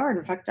backyard.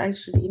 In fact, I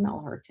should email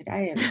her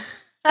today and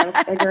try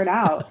to figure it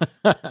out.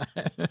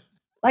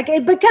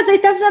 Because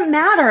it doesn't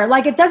matter.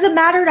 Like, it doesn't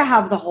matter to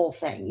have the whole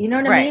thing. You know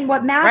what I mean?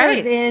 What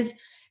matters is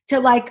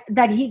to like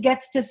that he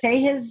gets to say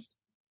his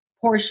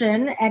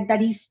portion and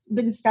that he's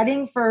been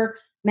studying for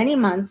many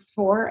months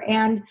for,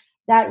 and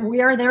that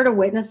we are there to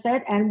witness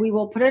it, and we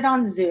will put it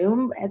on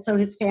Zoom. And so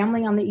his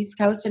family on the East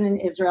Coast and in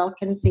Israel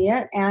can see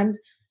it, and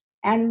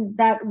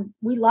that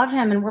we love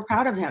him and we're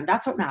proud of him.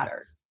 That's what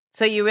matters.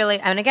 So you really,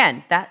 and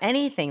again, that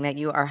anything that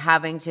you are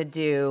having to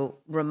do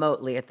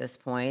remotely at this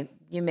point,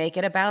 you make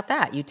it about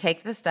that. You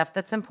take the stuff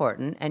that's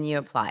important and you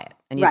apply it,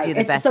 and you do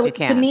the best you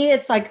can. To me,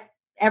 it's like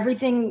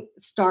everything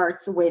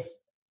starts with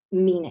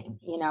meaning,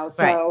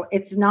 so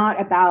it's not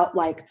about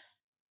like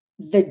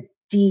the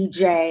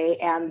DJ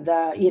and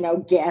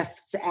the,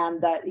 gifts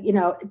and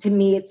the, to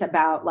me, it's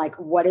about like,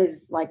 what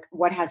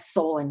has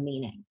soul and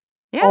meaning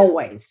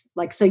always.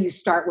 Like, so you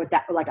start with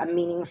that, like a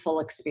meaningful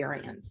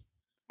experience,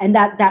 and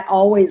that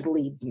always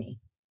leads me.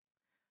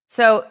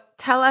 So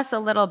tell us a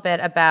little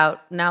bit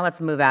about, now let's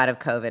move out of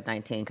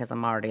COVID-19 because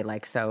I'm already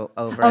like so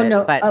over it. Oh,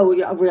 no. But,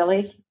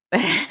 really?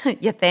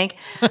 You think?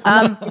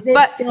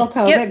 It's still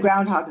COVID,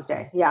 Groundhog's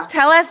Day. Yeah.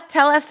 Tell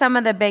us some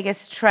of the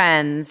biggest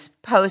trends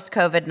post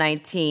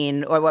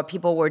COVID-19 or what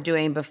people were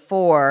doing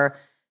before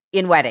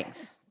in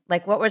weddings.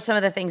 Like, what were some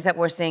of the things that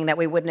we're seeing that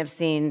we wouldn't have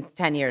seen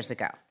 10 years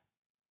ago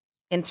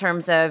in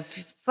terms of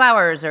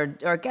flowers or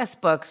guest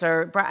books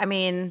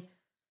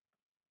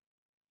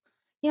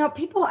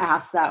people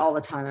ask that all the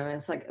time. I mean,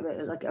 it's like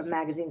a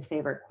magazine's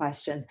favorite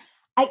questions.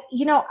 I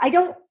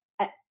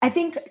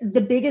think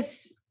the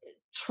biggest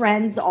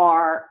trends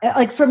are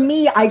like, for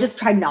me, I just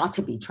try not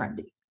to be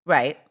trendy.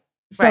 Right.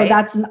 So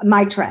that's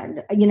my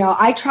trend.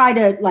 I try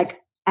to like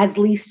as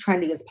least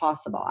trendy as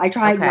possible. I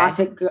try not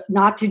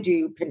to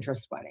do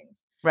Pinterest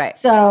weddings. Right.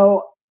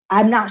 So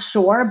I'm not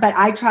sure, but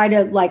I try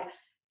to like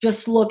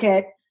just look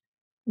at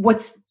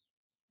what's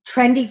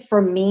trendy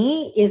for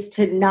me is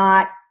to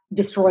not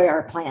destroy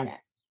our planet.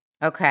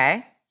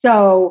 Okay.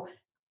 So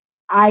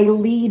I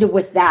lead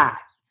with that.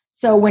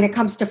 So when it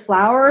comes to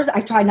flowers,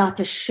 I try not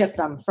to ship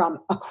them from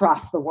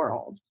across the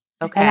world.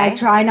 Okay. And I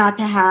try not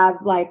to have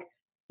like,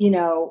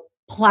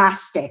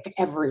 plastic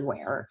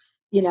everywhere,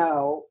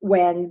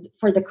 when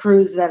for the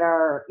crews that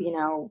are,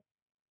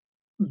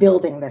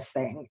 building this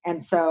thing.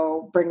 And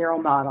so bring your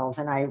own bottles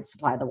and I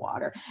supply the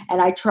water.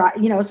 And I try,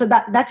 so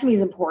that to me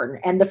is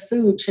important. And the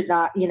food should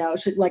not,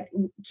 should like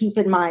keep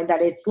in mind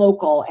that it's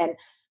local and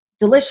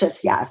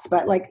delicious, yes,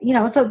 but like,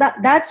 so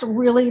that's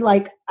really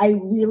like,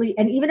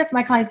 and even if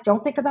my clients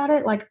don't think about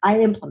it, like I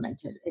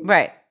implement it.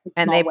 Right.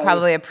 And they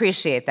probably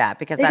appreciate that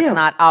because that's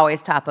not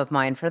always top of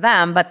mind for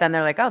them. But then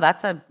they're like, oh,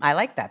 I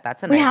like that.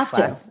 That's a nice We have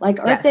plus. to. Like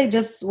Earth Day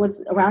just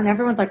was around.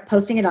 Everyone's like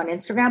posting it on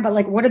Instagram, but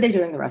like, what are they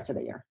doing the rest of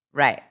the year?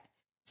 Right.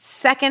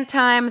 Second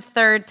time,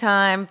 third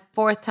time,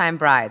 fourth time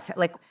brides.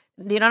 Like,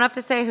 you don't have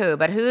to say who,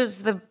 but who's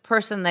the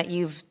person that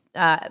you've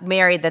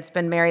married that's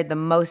been married the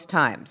most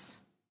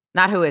times?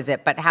 Not who is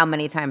it, but how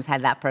many times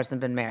had that person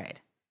been married?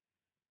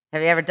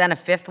 Have you ever done a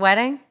fifth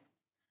wedding?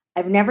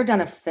 I've never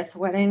done a fifth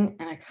wedding,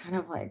 and I kind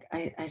of like,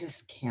 I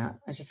just can't.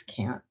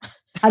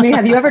 I mean,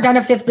 have you ever done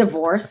a fifth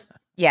divorce?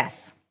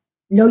 Yes.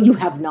 No, you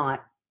have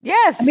not.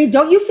 Yes. I mean,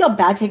 don't you feel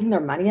bad taking their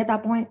money at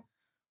that point?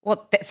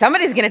 Well,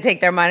 somebody's going to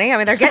take their money. I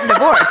mean, they're getting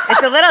divorced.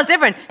 It's a little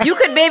different. You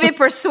could maybe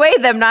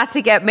persuade them not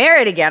to get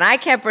married again. I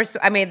can't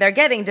I mean, they're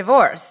getting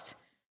divorced.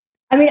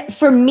 I mean,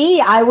 for me,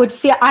 I would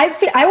feel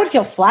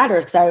flattered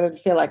because I would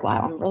feel like,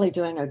 wow, I'm really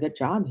doing a good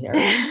job here.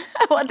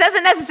 Well, it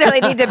doesn't necessarily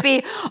need to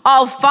be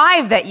all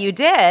 5 that you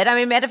did. I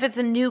mean, if it's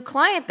a new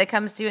client that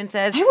comes to you and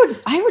says,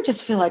 I would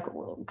just feel like,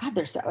 well, God,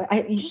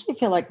 I usually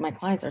feel like my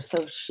clients are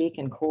so chic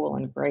and cool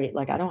and great.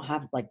 Like I don't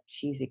have like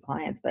cheesy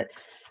clients, but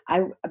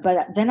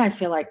then I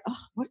feel like,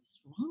 oh, what is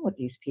wrong with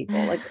these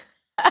people? Like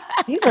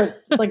these are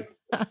like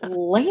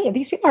lame.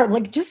 These people are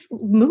like, just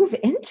move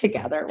in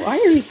together. Why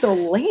are you so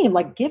lame?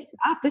 Like, give it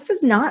up. This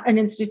is not an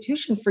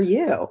institution for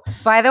you.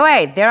 By the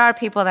way, there are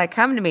people that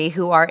come to me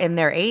who are in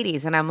their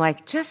 80s, and I'm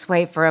like, just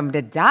wait for them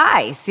to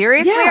die.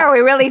 Seriously? Yeah. Are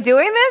we really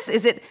doing this?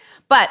 Is it?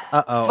 But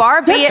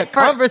far be it.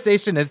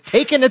 Conversation has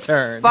taken a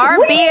turn.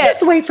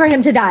 Just wait for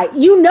him to die.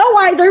 You know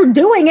why they're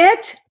doing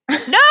it.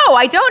 No,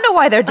 I don't know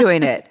why they're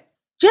doing it.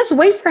 Just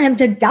wait for him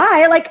to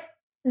die. Like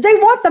they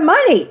want the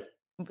money.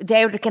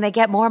 They're going to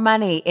get more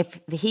money if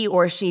he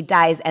or she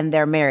dies and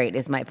they're married,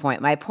 is my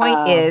point. My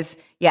point is,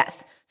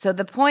 yes. So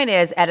the point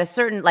is, at a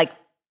certain, like,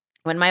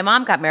 when my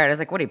mom got married, I was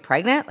like, what, are you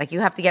pregnant? Like,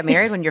 you have to get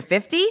married when you're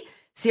 50?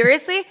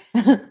 Seriously?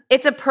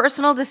 It's a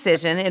personal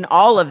decision in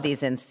all of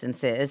these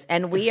instances.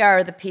 And we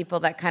are the people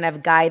that kind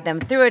of guide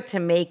them through it to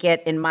make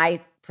it, in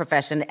my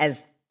profession,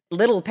 as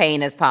little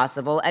pain as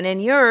possible. And in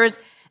yours,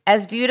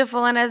 as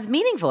beautiful and as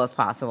meaningful as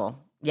possible.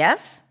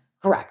 Yes?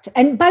 Correct.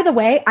 And by the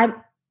way, I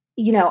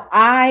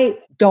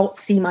don't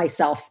see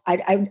myself. I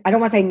don't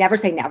want to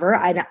say never.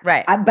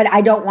 Right. But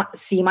I don't want to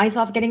see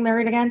myself getting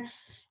married again.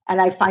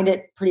 And I find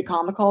it pretty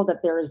comical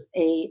that there's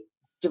a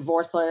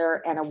divorce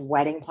lawyer and a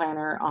wedding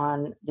planner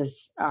on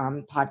this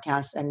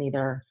podcast, and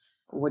neither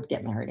would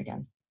get married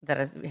again. That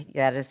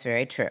is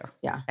very true.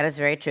 Yeah, that is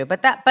very true.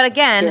 But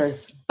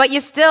you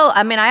still.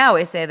 I mean, I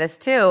always say this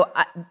too.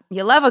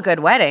 You love a good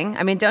wedding.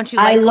 I mean, don't you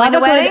like going to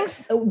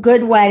weddings?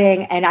 Good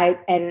wedding,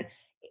 and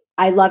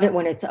I love it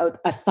when it's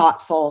a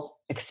thoughtful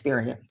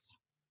experience.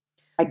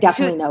 I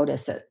definitely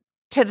notice it.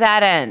 To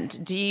that end,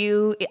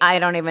 I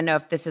don't even know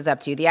if this is up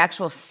to you, the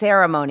actual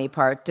ceremony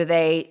part,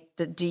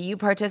 do you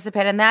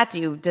participate in that?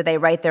 Do they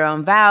write their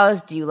own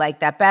vows? Do you like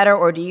that better?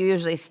 Or do you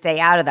usually stay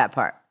out of that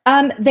part?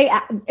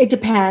 It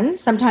depends.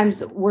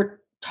 Sometimes we're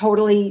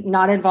totally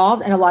not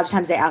involved. And a lot of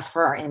times they ask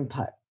for our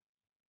input,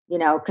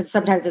 because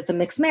sometimes it's a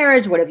mixed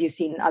marriage. What have you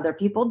seen other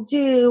people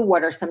do?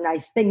 What are some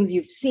nice things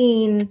you've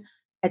seen?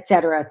 Et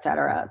cetera, et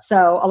cetera.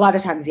 So a lot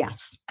of times,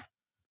 yes.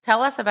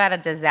 Tell us about a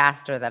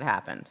disaster that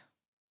happened.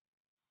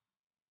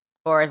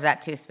 Or is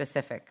that too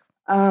specific?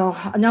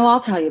 Oh, no, I'll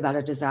tell you about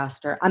a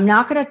disaster. I'm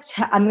not going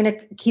to, I'm going to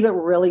keep it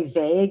really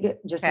vague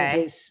just in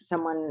case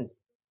someone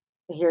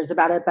hears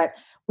about it. But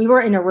we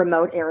were in a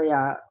remote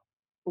area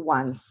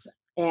once,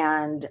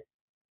 and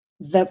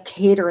the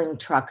catering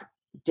truck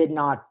did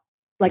not,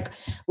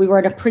 we were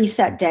at a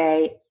preset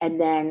day. And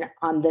then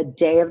on the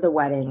day of the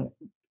wedding,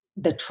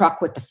 the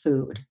truck with the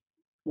food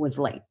was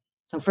late.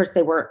 So first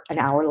they were an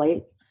hour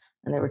late,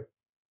 and they were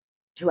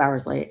 2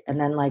 hours late. And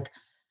then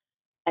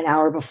an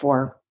hour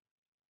before,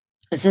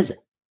 this is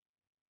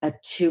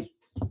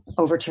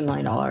over $2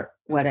 million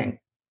wedding.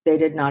 They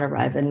did not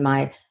arrive. And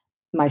my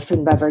food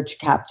and beverage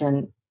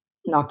captain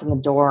knocked on the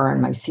door,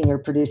 and my senior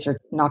producer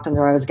knocked on the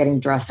door. I was getting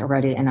dressed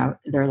already. And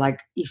they're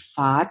like,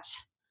 Ifat,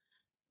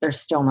 they're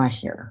still not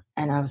here.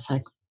 And I was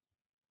like,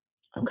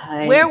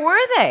 okay. Where were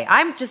they?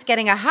 I'm just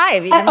getting a high.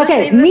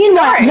 Okay.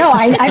 Meanwhile, no,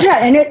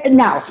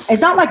 no,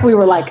 it's not like we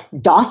were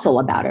docile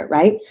about it,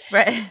 right?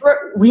 Right.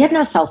 We had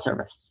no cell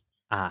service.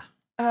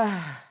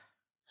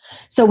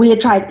 So we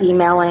had tried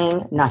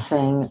emailing,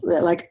 nothing.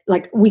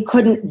 We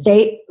couldn't.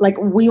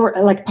 We were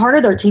part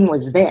of their team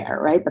was there,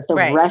 right? But the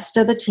rest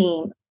of the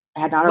team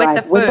had not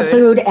arrived with the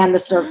food and the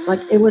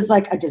service. It was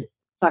a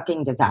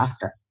fucking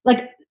disaster.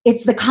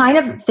 It's the kind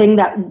of thing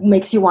that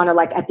makes you want to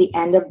at the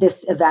end of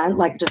this event,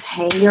 just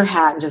hang your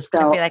hat and just go.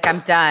 And be like, I'm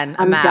done.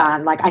 I'm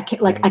done. I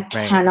can't. I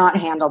cannot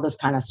handle this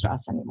kind of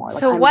stress anymore.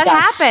 So what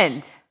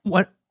happened?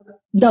 What?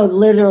 No,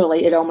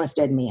 literally, it almost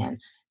did me in.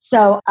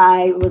 So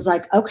I was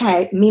like,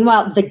 okay.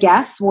 Meanwhile, the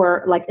guests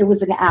were it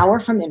was an hour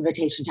from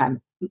invitation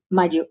time.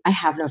 Mind you, I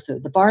have no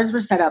food. The bars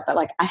were set up, but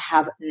I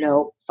have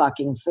no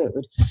fucking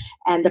food.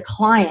 And the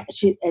client,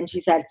 she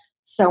said,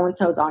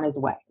 so-and-so's on his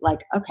way.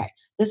 Okay,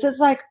 this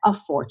is a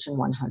Fortune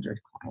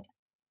 100 client.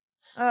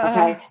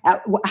 Okay.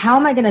 How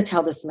am I going to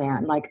tell this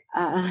man?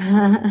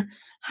 Hi,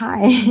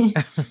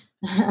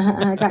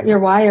 I got your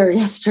wire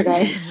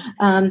yesterday.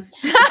 Thank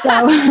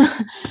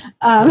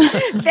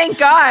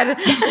God.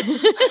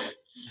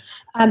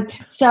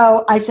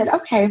 So I said,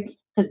 okay,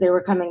 because they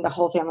were coming, the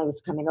whole family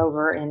was coming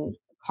over in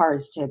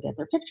cars to get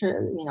their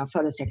picture,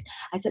 photos taken.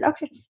 I said,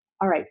 okay,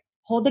 all right,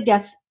 hold the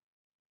guests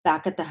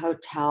back at the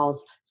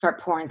hotels, start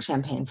pouring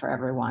champagne for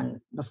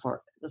everyone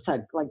before,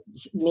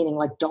 meaning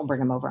don't bring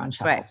them over on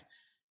shuttles.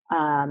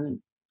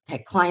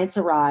 Okay, clients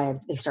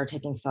arrived. They start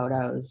taking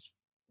photos.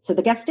 So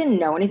the guests didn't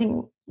know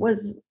anything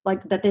was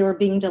like that they were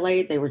being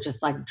delayed. They were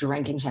just like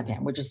drinking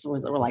champagne, which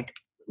were like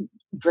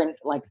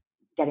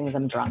getting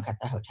them drunk at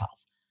the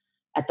hotels,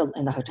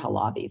 in the hotel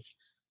lobbies.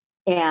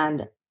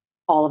 And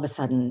all of a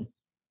sudden,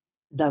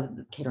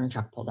 the catering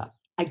truck pulled up.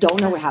 I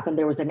don't know what happened.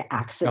 There was an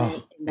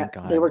accident.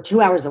 They were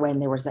 2 hours away,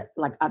 and there was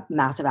like a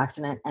massive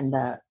accident, and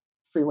the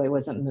freeway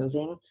wasn't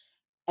moving.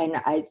 And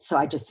I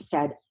just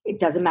said, it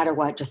doesn't matter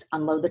what, just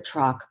unload the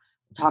truck,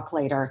 talk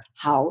later.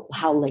 How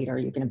late are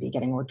you going to be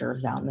getting hors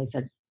d'oeuvres out? And they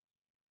said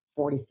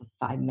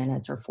 45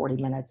 minutes or 40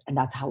 minutes. And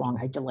that's how long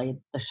I delayed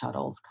the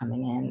shuttles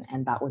coming in.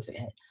 And that was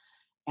it.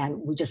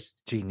 And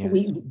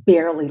we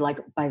barely, like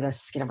by the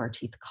skin of our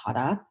teeth, caught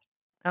up.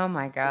 Oh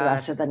my God. The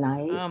rest of the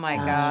night. Oh my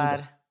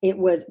God. It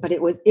was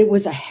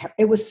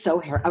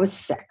so I was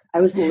sick. I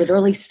was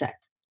literally sick.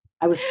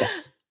 I was sick.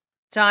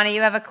 Johnny,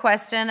 you have a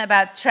question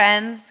about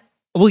trends?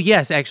 Well,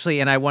 yes, actually.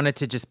 And I wanted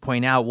to just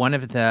point out one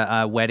of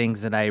the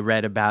weddings that I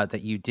read about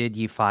that you did,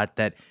 Yifat,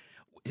 that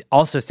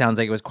also sounds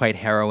like it was quite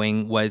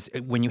harrowing, was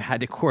when you had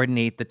to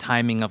coordinate the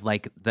timing of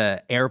like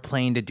the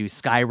airplane to do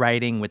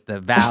skywriting with the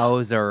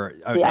vows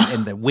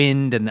and the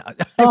wind. And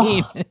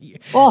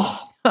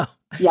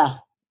yeah,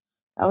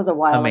 that was a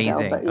while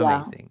ago. But yeah.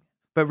 Amazing.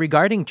 But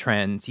regarding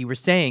trends, you were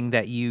saying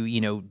that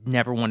you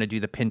never want to do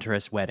the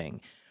Pinterest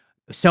wedding.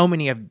 So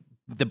many of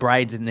the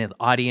brides in the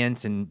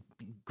audience and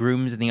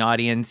grooms in the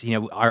audience,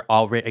 are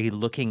already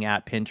looking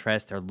at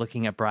Pinterest. They're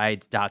looking at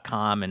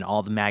brides.com and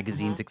all the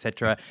magazines,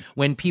 etc.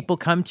 When people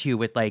come to you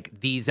with like,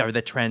 these are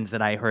the trends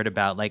that I heard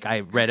about, like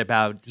I read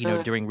about,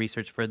 during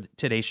research for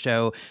today's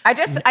show.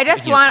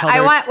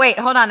 Wait,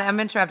 hold on. I'm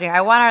interrupting.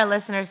 I want our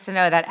listeners to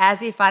know that as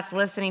Yifat's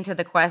listening to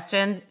the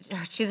question,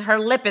 her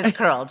lip is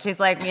curled. She's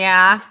like,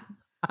 yeah.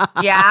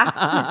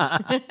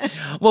 Yeah.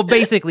 Well,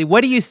 basically,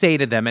 what do you say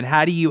to them, and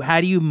how do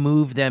you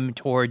move them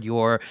toward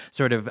your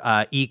sort of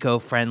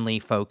eco-friendly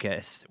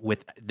focus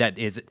that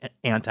is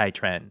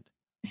anti-trend?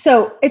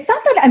 So it's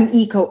not that I'm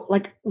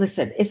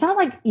listen, it's not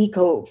like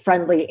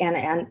eco-friendly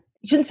and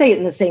you shouldn't say it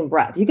in the same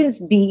breath. You can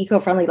just be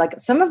eco-friendly. Like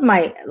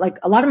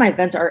a lot of my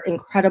events are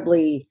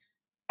incredibly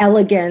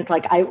elegant.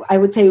 Like I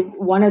would say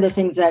one of the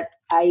things that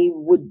I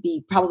would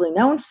be probably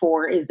known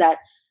for is that,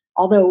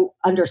 although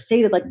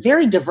understated, like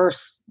very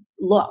diverse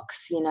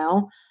looks,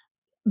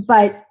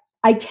 but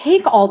I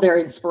take all their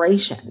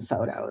inspiration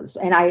photos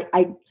and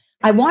I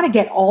want to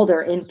get all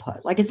their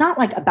input. Like, it's not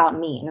like about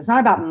me and it's not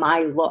about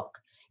my look.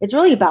 It's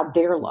really about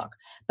their look.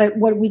 But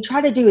what we try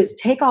to do is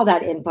take all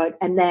that input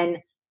and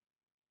then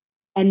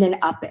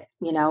up it,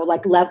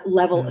 like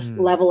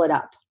level it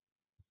up.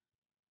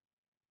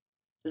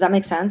 Does that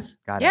make sense?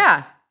 Got it.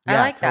 Yeah. I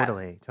like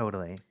totally, that.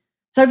 Totally.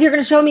 So if you're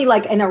going to show me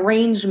like an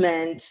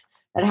arrangement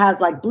that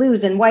has like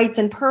blues and whites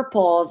and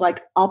purples,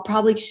 like I'll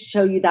probably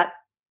show you that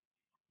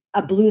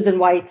a blues and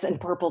whites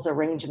and purples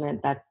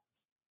arrangement that's,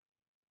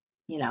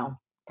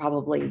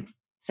 probably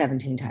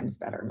 17 times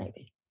better,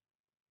 maybe.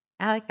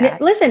 I like that.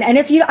 Listen, and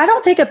I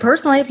don't take it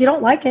personally. If you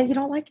don't like it, you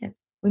don't like it.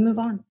 We move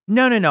on.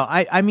 No.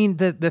 I mean,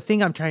 the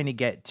thing I'm trying to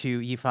get to,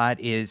 Yifat,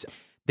 is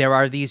there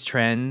are these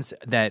trends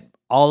that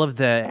all of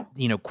the,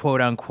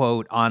 quote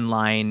unquote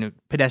online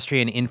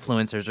pedestrian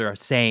influencers are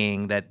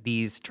saying that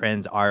these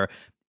trends are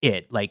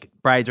it. Like,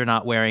 brides are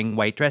not wearing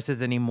white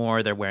dresses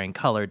anymore. They're wearing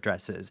colored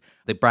dresses.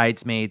 The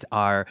bridesmaids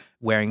are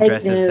wearing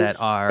dresses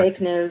that are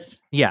fake news.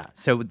 Yeah.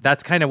 So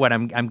that's kind of what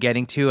I'm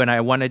getting to. And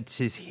I wanted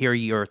to hear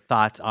your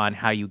thoughts on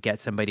how you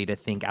get somebody to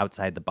think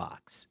outside the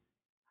box.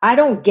 I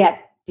don't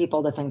get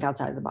people to think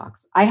outside the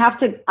box. I have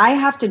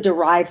to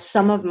derive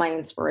some of my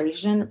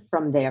inspiration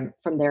from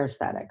their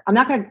aesthetic. I'm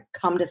not going to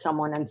come to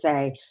someone and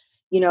say,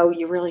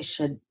 you really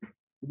should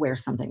wear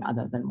something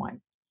other than white.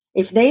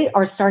 If they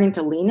are starting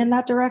to lean in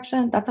that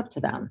direction, that's up to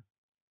them.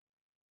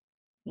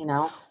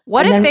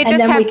 What if they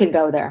just have? We can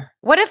go there.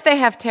 What if they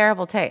have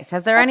terrible taste?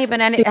 Has there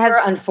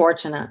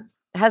unfortunate?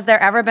 Has there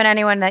ever been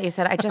anyone that you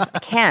said,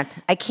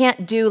 I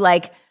can't do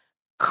like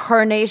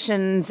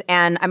carnations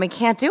and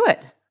can't do it?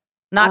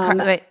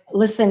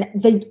 Listen,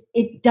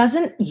 it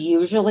doesn't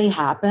usually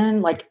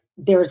happen. Like,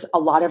 there's a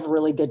lot of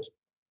really good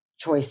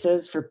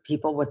choices for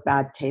people with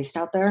bad taste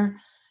out there,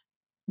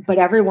 but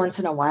every once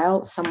in a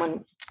while,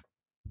 someone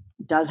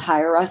does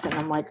hire us, and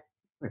I'm like,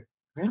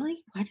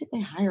 really? Why did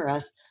they hire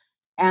us?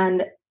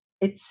 And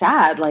it's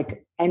sad.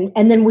 Like, and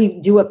then we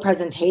do a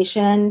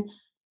presentation,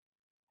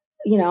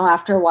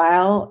 after a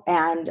while,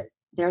 and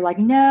they're like,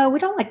 no, we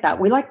don't like that.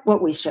 We like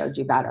what we showed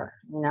you better,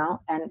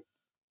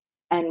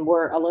 and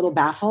we're a little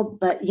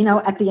baffled, but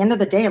at the end of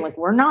the day, like,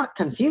 we're not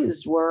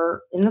confused. We're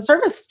in the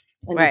service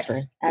industry.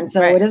 Right. And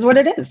so It is what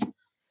it is.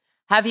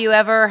 Have you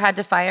ever had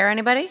to fire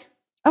anybody?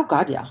 Oh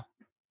God. Yeah.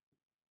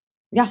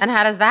 Yeah. And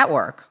how does that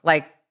work?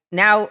 Like,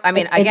 now,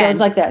 again, it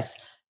goes like this.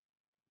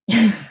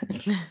 You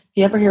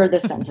ever hear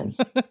this sentence?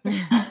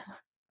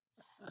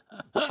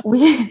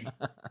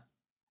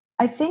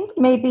 I think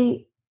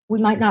maybe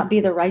we might not be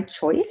the right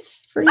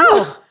choice for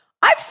you.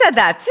 I've said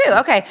that too.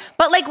 Okay.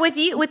 But like with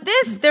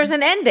this, there's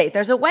an end date.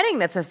 There's a wedding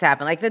that's supposed to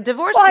happen. Like the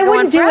divorce. Well, I could go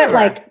wouldn't on do it forever.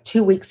 like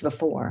 2 weeks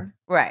before.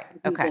 Right.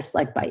 Okay. Just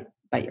like bite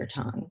your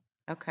tongue.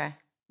 Okay.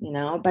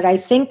 But I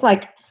think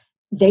like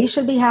they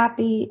should be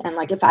happy. And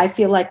like, if I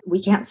feel like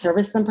we can't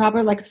service them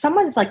properly, like if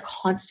someone's like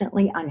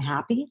constantly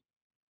unhappy,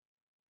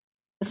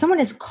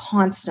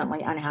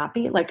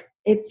 like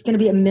it's going to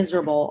be a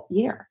miserable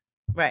year.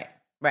 Right.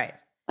 Right.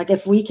 Like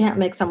if we can't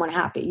make someone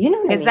happy, you know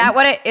what I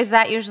mean? Is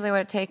that usually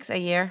what it takes, a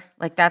year?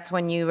 Like that's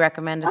when you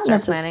recommend to Not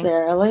start planning?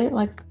 necessarily.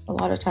 Like a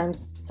lot of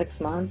times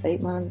 6 months,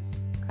 8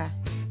 months. Okay.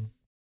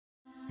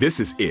 This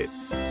is it.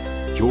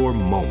 Your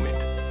moment.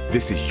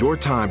 This is your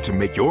time to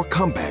make your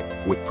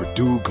comeback with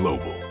Purdue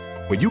Global.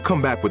 When you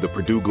come back with a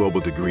Purdue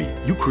Global degree,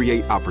 you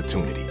create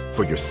opportunity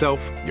for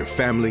yourself, your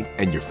family,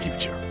 and your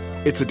future.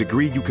 It's a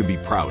degree you can be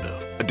proud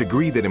of, a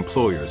degree that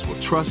employers will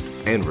trust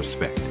and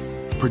respect.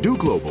 Purdue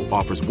Global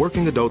offers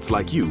working adults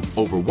like you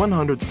over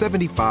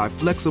 175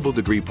 flexible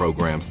degree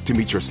programs to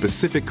meet your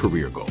specific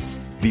career goals.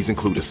 These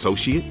include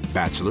associate,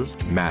 bachelor's,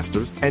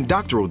 master's, and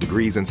doctoral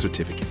degrees and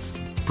certificates.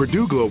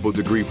 Purdue Global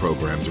degree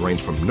programs range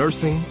from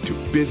nursing to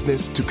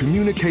business to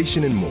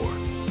communication and more.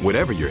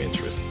 Whatever your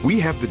interest, we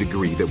have the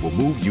degree that will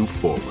move you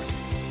forward.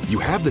 You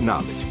have the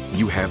knowledge,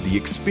 you have the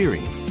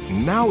experience.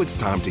 Now it's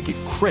time to get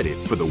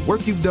credit for the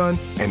work you've done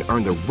and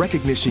earn the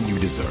recognition you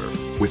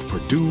deserve with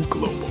Purdue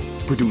Global,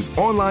 Purdue's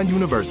online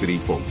university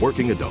for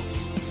working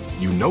adults.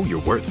 You know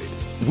you're worth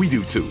it. We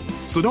do too.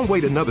 So don't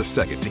wait another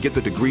second to get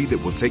the degree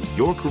that will take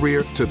your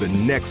career to the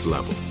next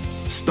level.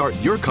 Start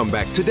your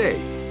comeback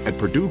today at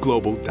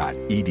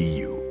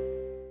purdueglobal.edu.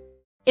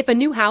 If a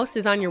new house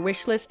is on your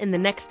wish list in the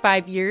next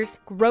 5 years,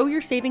 grow your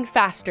savings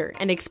faster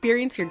and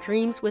experience your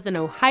dreams with an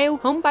Ohio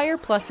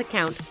Homebuyer Plus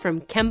account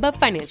from Kemba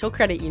Financial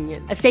Credit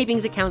Union. A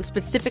savings account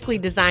specifically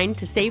designed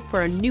to save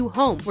for a new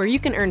home, where you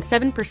can earn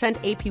 7%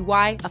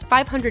 APY,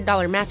 a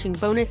 $500 matching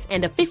bonus,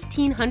 and a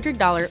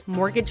 $1,500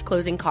 mortgage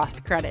closing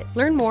cost credit.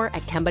 Learn more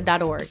at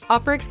Kemba.org.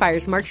 Offer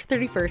expires March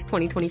 31st,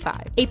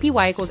 2025.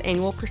 APY equals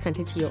annual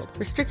percentage yield.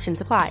 Restrictions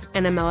apply.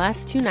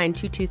 NMLS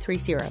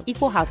 292230.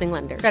 Equal housing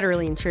lender.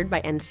 Federally insured by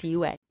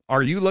NCUA.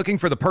 Are you looking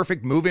for the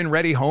perfect move-in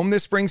ready home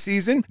this spring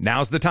season?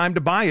 Now's the time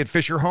to buy at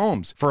Fisher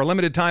Homes. For a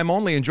limited time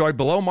only, enjoy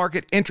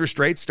below-market interest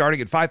rates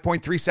starting at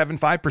 5.375%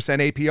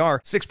 APR,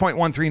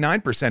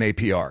 6.139%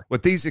 APR.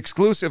 With these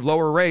exclusive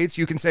lower rates,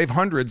 you can save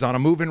hundreds on a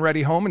move-in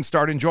ready home and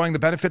start enjoying the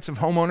benefits of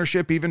home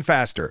ownership even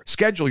faster.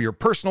 Schedule your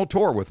personal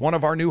tour with one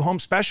of our new home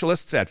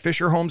specialists at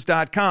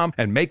FisherHomes.com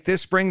and make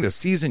this spring the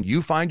season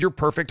you find your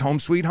perfect home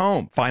sweet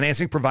home.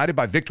 Financing provided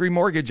by Victory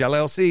Mortgage,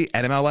 LLC,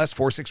 NMLS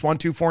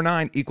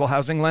 461249, Equal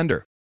Housing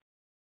Lender.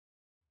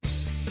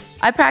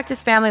 I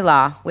practice family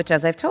law, which,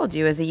 as I've told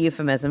you, is a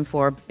euphemism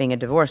for being a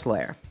divorce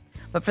lawyer.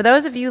 But for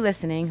those of you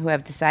listening who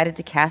have decided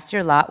to cast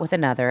your lot with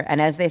another,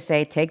 and as they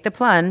say, take the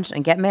plunge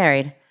and get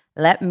married,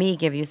 let me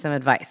give you some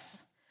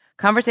advice.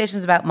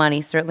 Conversations about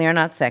money certainly are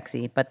not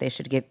sexy, but they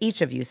should give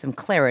each of you some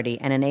clarity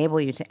and enable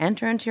you to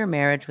enter into your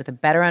marriage with a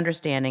better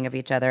understanding of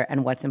each other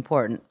and what's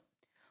important.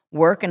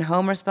 Work and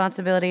home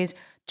responsibilities,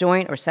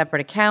 joint or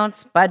separate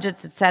accounts,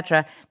 budgets,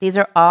 etc. These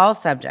are all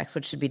subjects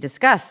which should be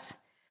discussed.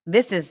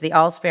 This is the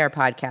All's Fair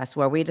podcast,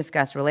 where we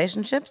discuss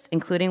relationships,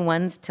 including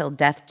ones till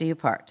death do you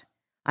part.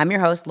 I'm your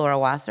host, Laura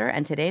Wasser,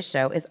 and today's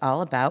show is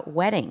all about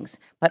weddings,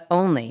 but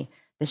only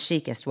the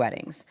chicest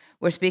weddings.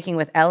 We're speaking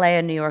with LA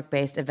and New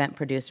York-based event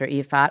producer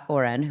Yifat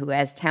Oren, who,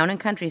 as Town &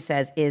 Country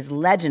says, is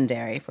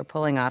legendary for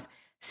pulling off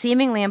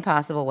seemingly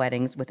impossible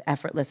weddings with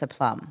effortless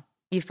aplomb.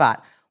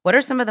 Yifat, what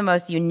are some of the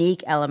most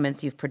unique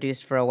elements you've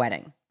produced for a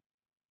wedding?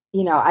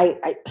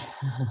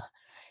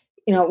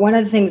 One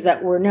of the things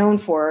that we're known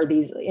for are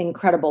these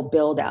incredible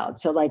build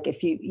outs. So like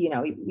if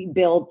we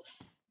build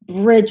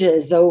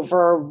bridges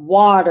over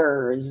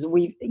waters,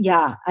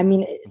 Wow.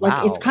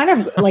 it's kind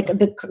of like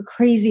the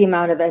crazy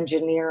amount of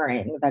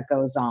engineering that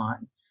goes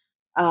on.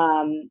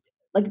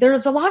 Like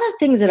there's a lot of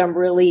things that I'm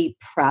really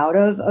proud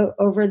of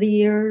over the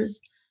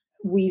years.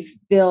 We've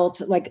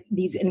built like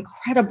these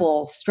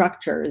incredible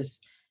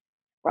structures.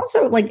 We're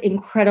also like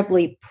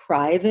incredibly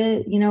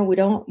private. We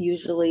don't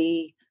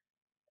usually,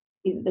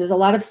 there's a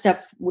lot of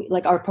stuff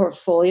like our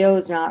portfolio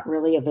is not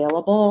really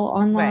available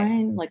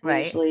online.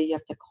 Usually you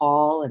have to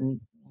call and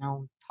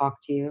talk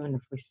to you, and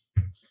if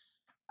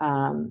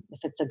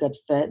it's a good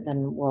fit,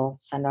 then we'll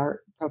send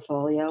our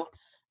portfolio.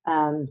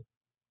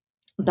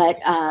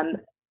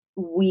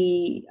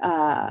 We've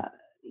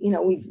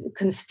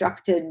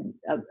constructed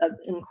an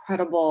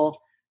incredible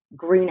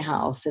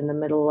greenhouse in the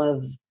middle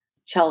of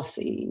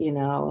Chelsea.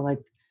 Like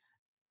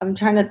I'm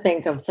trying to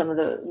think of some of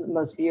the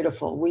most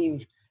beautiful.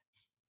 We've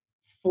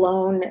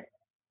flown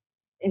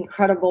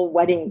incredible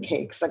wedding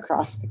cakes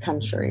across the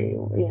country.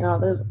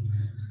 There's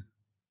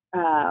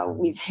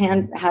we've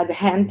had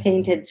hand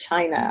painted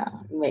china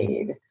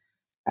made.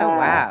 Oh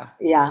wow!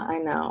 Yeah, I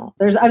know.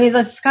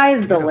 The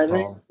sky's the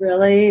limit, Beautiful.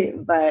 really.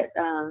 But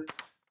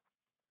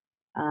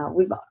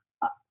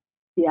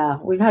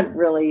we've had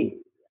really.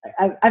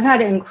 I've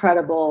had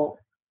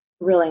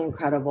really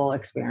incredible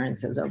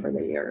experiences over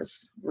the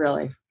years.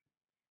 Really.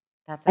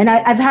 That's and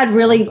amazing. I've had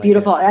really Sounds like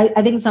beautiful. it.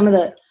 I think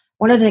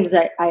one of the things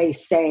that I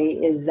say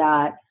is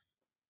that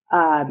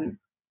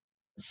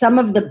some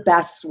of the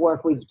best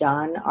work we've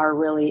done are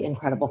really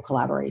incredible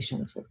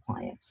collaborations with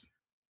clients.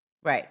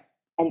 Right.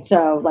 And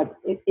so like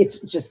it's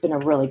just been a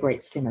really great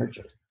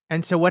synergy.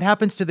 And so what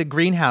happens to the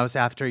greenhouse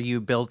after you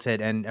built it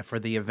and for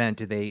the event?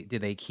 Do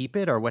they keep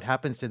it, or what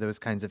happens to those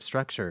kinds of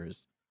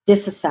structures?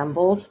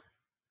 Disassembled.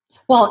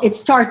 Well, it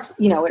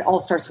all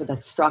starts with a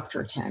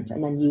structure tent,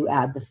 and then you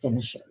add the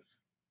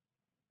finishes.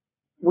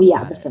 We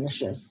add the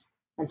finishes.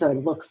 And so it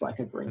looks like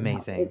a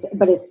greenhouse. Amazing.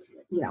 But it's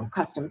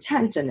custom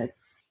tent, and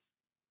it's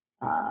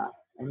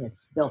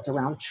built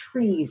around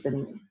trees,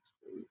 and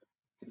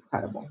it's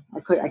incredible.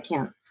 I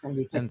can't send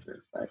you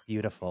pictures, but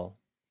Beautiful.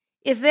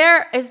 Is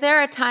there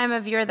a time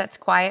of year that's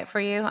quiet for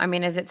you? I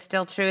mean, is it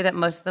still true that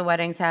most of the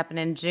weddings happen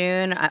in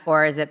June,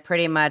 or is it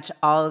pretty much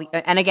all?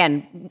 And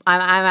again, I'm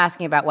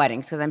asking about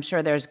weddings because I'm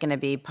sure there's going to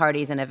be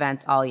parties and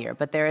events all year.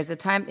 But there is a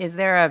time. Is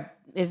there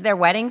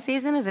wedding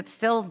season? Is it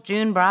still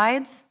June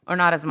brides or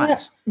not as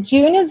much?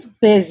 June is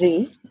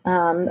busy.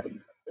 In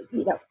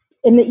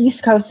the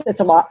East Coast,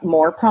 it's a lot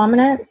more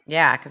prominent.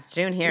 Yeah, because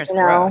June here is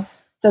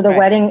gross. So the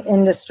wedding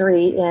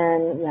industry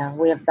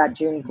we have that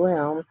June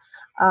gloom.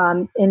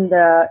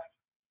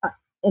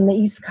 In the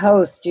East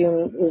Coast,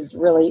 June is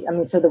really,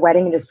 so the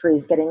wedding industry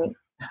is getting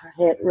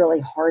hit really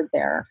hard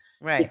there,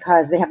 right?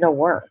 Because they have no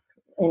work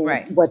in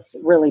what's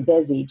really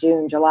busy.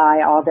 June,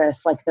 July,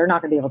 August, like they're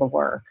not going to be able to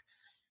work.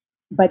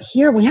 But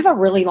here we have a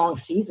really long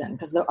season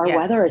because our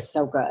weather is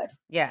so good.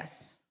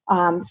 Yes.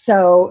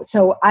 So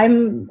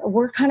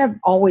we're kind of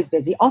always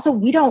busy. Also,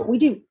 we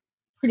do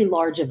pretty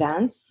large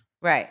events.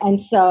 Right. And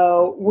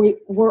so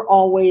we're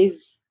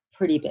always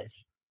pretty busy.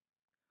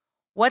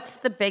 What's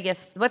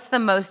the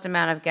most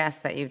amount of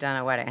guests that you've done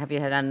at a wedding? Have you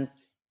done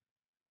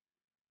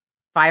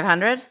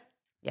 500?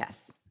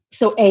 Yes.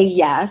 So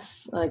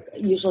yes, like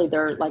usually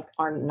they're like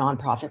our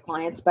nonprofit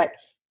clients, but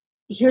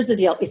here's the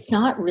deal. It's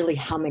not really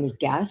how many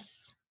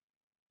guests,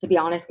 to be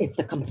honest, it's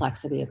the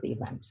complexity of the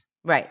event.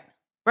 Right.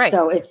 Right.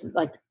 So it's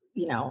like,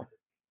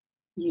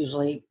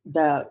 usually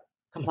the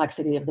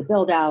complexity of the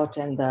build out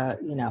and the,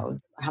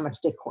 how much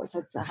decor, so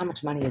it's how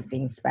much money is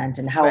being spent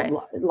and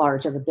how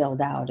large of a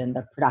build out and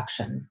the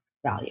production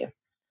value.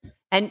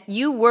 And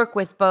you work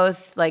with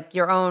both like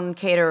your own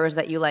caterers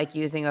that you like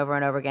using over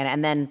and over again.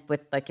 And then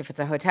with like, if it's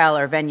a hotel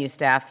or venue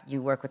staff,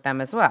 you work with them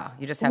as well.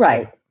 You just have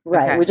Right.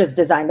 Okay. We just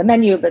design the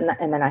menu,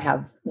 and then I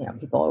have,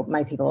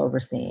 my people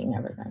overseeing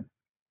everything.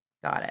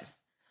 Got it.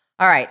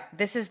 All right.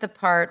 This is the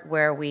part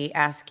where we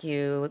ask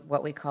you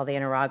what we call the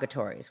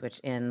interrogatories, which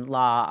in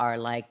law are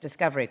like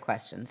discovery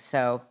questions.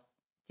 So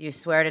do you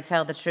swear to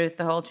tell the truth,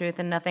 the whole truth,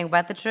 and nothing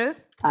but the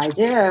truth? I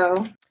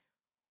do.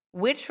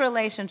 Which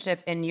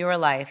relationship in your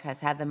life has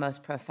had the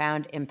most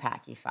profound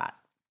impact, Yifat?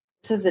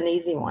 This is an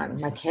easy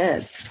one. My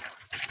kids.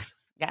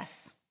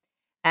 Yes.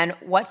 And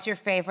what's your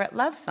favorite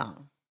love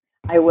song?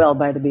 I Will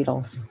by the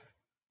Beatles.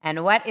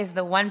 And what is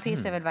the one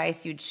piece of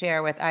advice you'd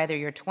share with either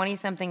your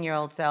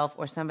 20-something-year-old self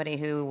or somebody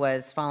who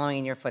was following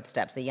in your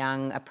footsteps, a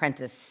young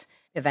apprentice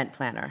event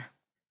planner?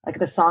 Like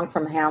the song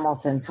from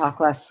Hamilton,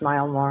 Talk Less,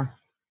 Smile More.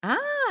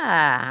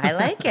 Ah, I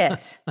like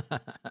it.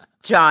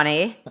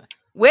 Johnny,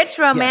 which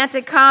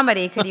romantic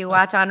comedy could you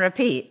watch on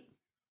repeat?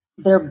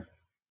 They're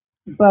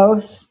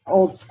both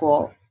old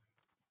school.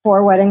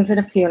 4 Weddings and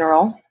a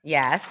Funeral.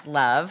 Yes,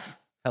 love.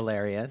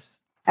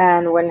 Hilarious.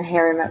 And When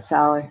Harry Met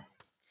Sally.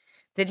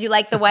 Did you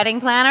like The Wedding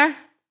Planner?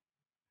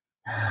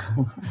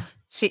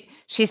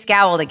 She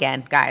scowled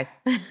again, guys.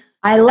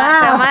 I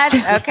laughed.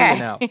 Not so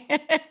much?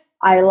 Okay.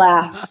 I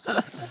laughed.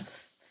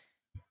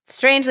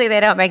 Strangely, they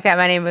don't make that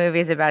many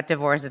movies about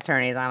divorce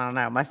attorneys. I don't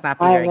know. Must not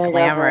be very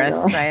glamorous.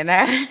 I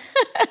know.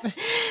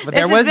 But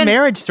there was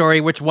Marriage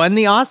Story, which won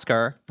the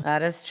Oscar.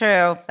 That is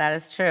true. That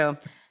is true.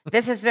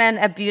 This has been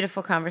a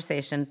beautiful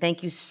conversation.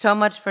 Thank you so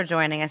much for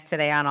joining us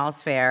today on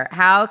All's Fair.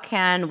 How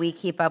can we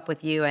keep up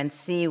with you and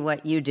see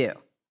what you do?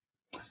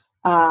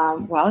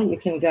 Well, you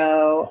can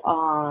go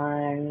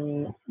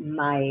on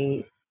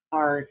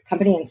our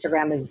company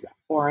Instagram is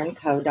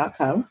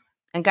orenco.co.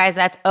 And guys,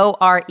 that's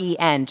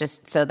OREN,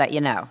 just so that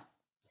you know.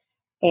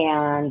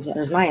 And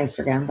there's my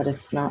Instagram, but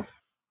it's not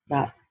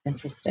that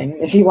interesting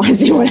if you want to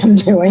see what I'm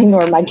doing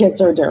or my kids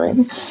are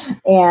doing.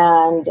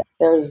 And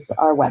there's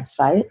our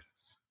website,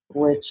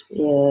 which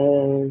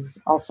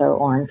is also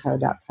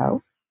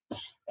orenco.co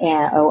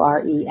and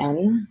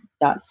OREN.co.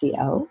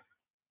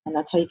 And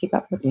that's how you keep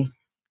up with me.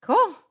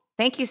 Cool.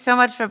 Thank you so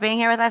much for being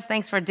here with us.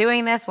 Thanks for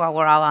doing this while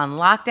we're all on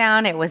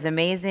lockdown. It was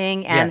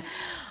amazing. And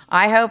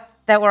I hope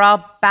that we're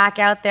all back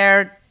out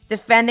there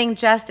defending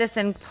justice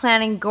and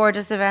planning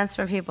gorgeous events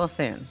for people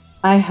soon.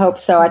 I hope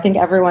so. I think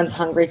everyone's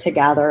hungry to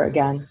gather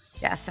again.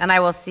 Yes. And I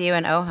will see you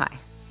in Ojai.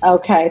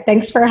 Okay.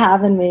 Thanks for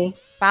having me.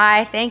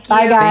 Bye. Thank you.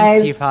 Bye,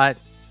 guys. Thanks, Yifat.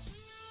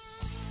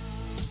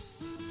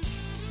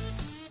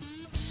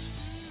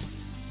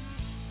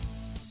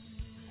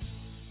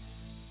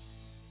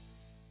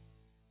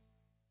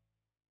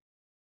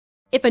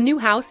 If a new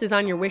house is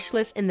on your wish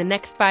list in the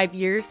next 5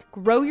 years,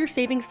 grow your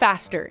savings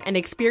faster and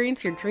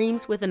experience your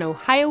dreams with an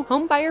Ohio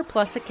Homebuyer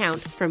Plus account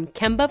from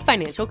Kemba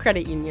Financial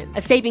Credit Union.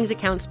 A savings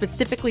account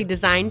specifically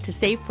designed to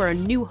save for a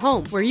new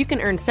home, where you can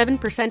earn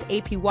 7%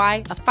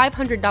 APY,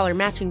 a $500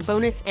 matching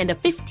bonus, and a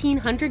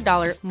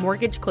 $1,500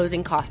 mortgage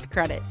closing cost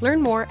credit. Learn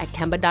more at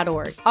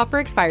Kemba.org. Offer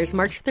expires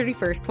March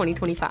 31st,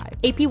 2025.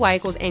 APY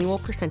equals annual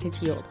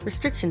percentage yield.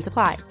 Restrictions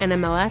apply.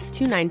 NMLS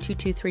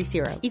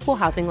 292230. Equal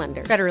housing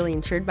lender. Federally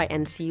insured by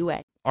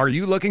NCUA. Are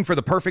you looking for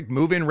the perfect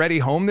move-in ready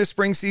home this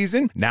spring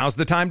season? Now's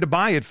the time to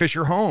buy at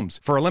Fisher Homes.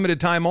 For a limited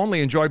time only,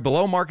 enjoy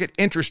below-market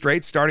interest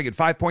rates starting at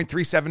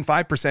 5.375%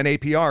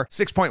 APR,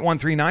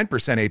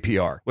 6.139%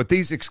 APR. With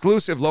these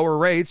exclusive lower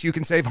rates, you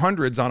can save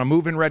hundreds on a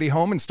move-in ready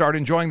home and start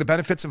enjoying the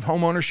benefits of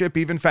home ownership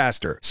even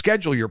faster.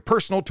 Schedule your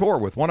personal tour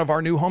with one of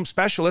our new home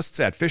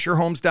specialists at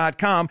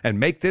FisherHomes.com and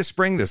make this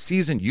spring the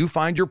season you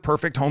find your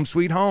perfect home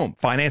sweet home.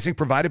 Financing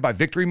provided by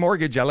Victory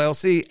Mortgage,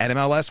 LLC,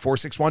 NMLS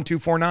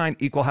 461249,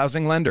 Equal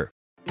Housing Lender.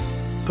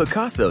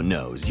 Pacaso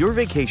knows your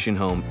vacation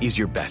home is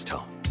your best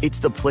home. It's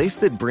the place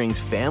that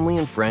brings family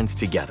and friends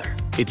together.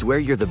 It's where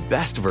you're the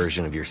best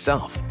version of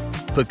yourself.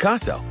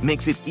 Pacaso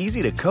makes it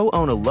easy to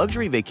co-own a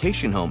luxury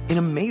vacation home in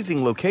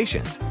amazing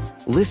locations.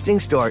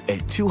 Listings start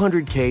at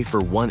 $200K for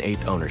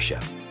 1/8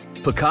 ownership.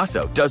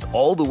 Pacaso does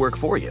all the work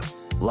for you.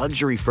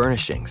 Luxury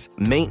furnishings,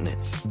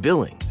 maintenance,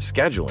 billing,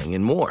 scheduling,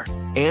 and more.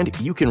 And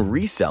you can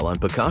resell on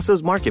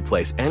Pacaso's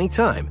marketplace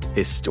anytime,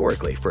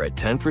 historically for a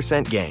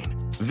 10% gain.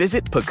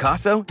 Visit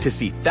Pacaso to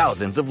see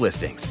thousands of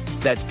listings.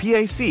 That's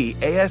PACASO.com.